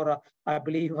therefore, I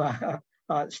believe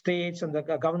states and the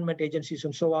government agencies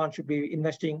and so on should be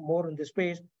investing more in this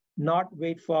space, not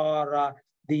wait for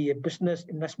the business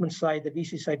investment side, the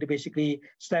VC side to basically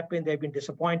step in. They've been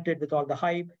disappointed with all the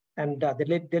hype and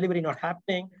the delivery not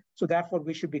happening. So therefore,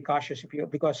 we should be cautious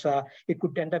because it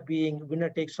could end up being winner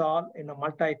takes all in a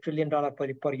multi-trillion-dollar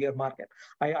per year market.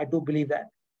 I do believe that.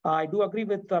 I do agree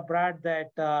with Brad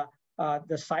that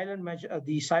the silent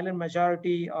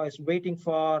majority is waiting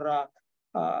for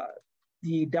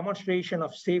the demonstration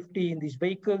of safety in these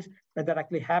vehicles. When that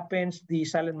actually happens, the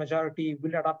silent majority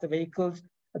will adopt the vehicles.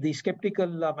 The skeptical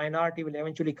minority will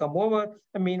eventually come over.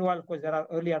 And meanwhile, of course, there are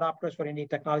early adopters for any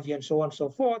technology and so on and so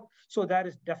forth. So there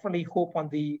is definitely hope on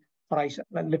the horizon,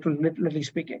 literally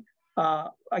speaking.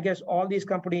 I guess all these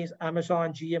companies,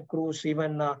 Amazon, GM, Cruise,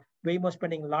 even Waymo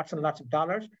spending lots and lots of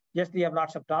dollars. Yes, they have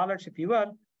lots of dollars, if you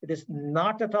will. It is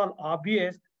not at all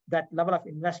obvious that level of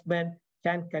investment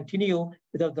can continue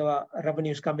without the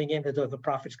revenues coming in, without the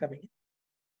profits coming in.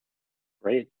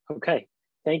 Great. Okay.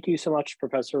 Thank you so much,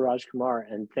 Professor Rajkumar,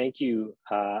 and thank you,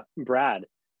 Brad.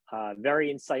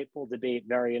 Very insightful debate,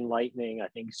 very enlightening. I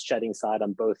think shedding light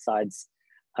on both sides.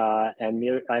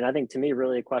 And I think to me,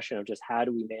 really a question of just how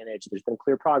do we manage, there's been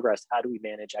clear progress, how do we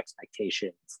manage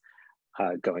expectations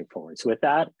going forward? So with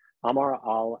that, Amar,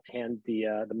 I'll hand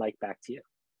the mic back to you.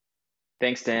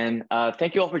 Thanks, Dan.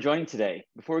 Thank you all for joining today.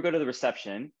 Before we go to the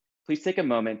reception, please take a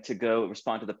moment to go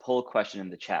respond to the poll question in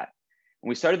the chat. When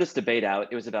we started this debate out,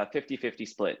 it was about 50-50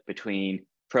 split between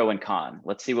pro and con.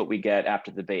 Let's see what we get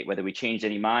after the debate, whether we changed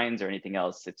any minds or anything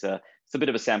else. It's a bit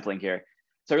of a sampling here.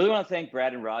 So I really want to thank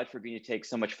Brad and Raj for agreeing to take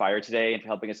so much fire today and for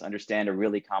helping us understand a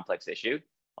really complex issue.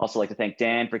 Also like to thank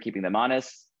Dan for keeping them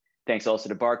honest. Thanks also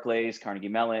to Barclays, Carnegie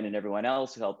Mellon, and everyone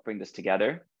else who helped bring this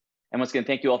together. And once again,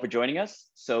 thank you all for joining us.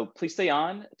 So please stay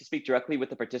on to speak directly with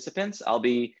the participants. I'll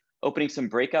be opening some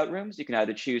breakout rooms. You can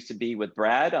either choose to be with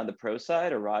Brad on the pro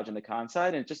side or Raj on the con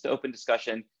side, and just an open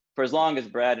discussion for as long as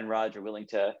Brad and Raj are willing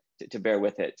to bear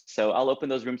with it. So I'll open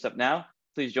those rooms up now.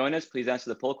 Please join us. Please answer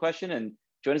the poll question and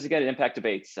join us again at Impact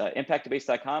Debates.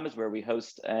 ImpactDebates.com is where we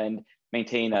host and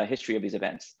maintain a history of these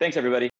events. Thanks, everybody.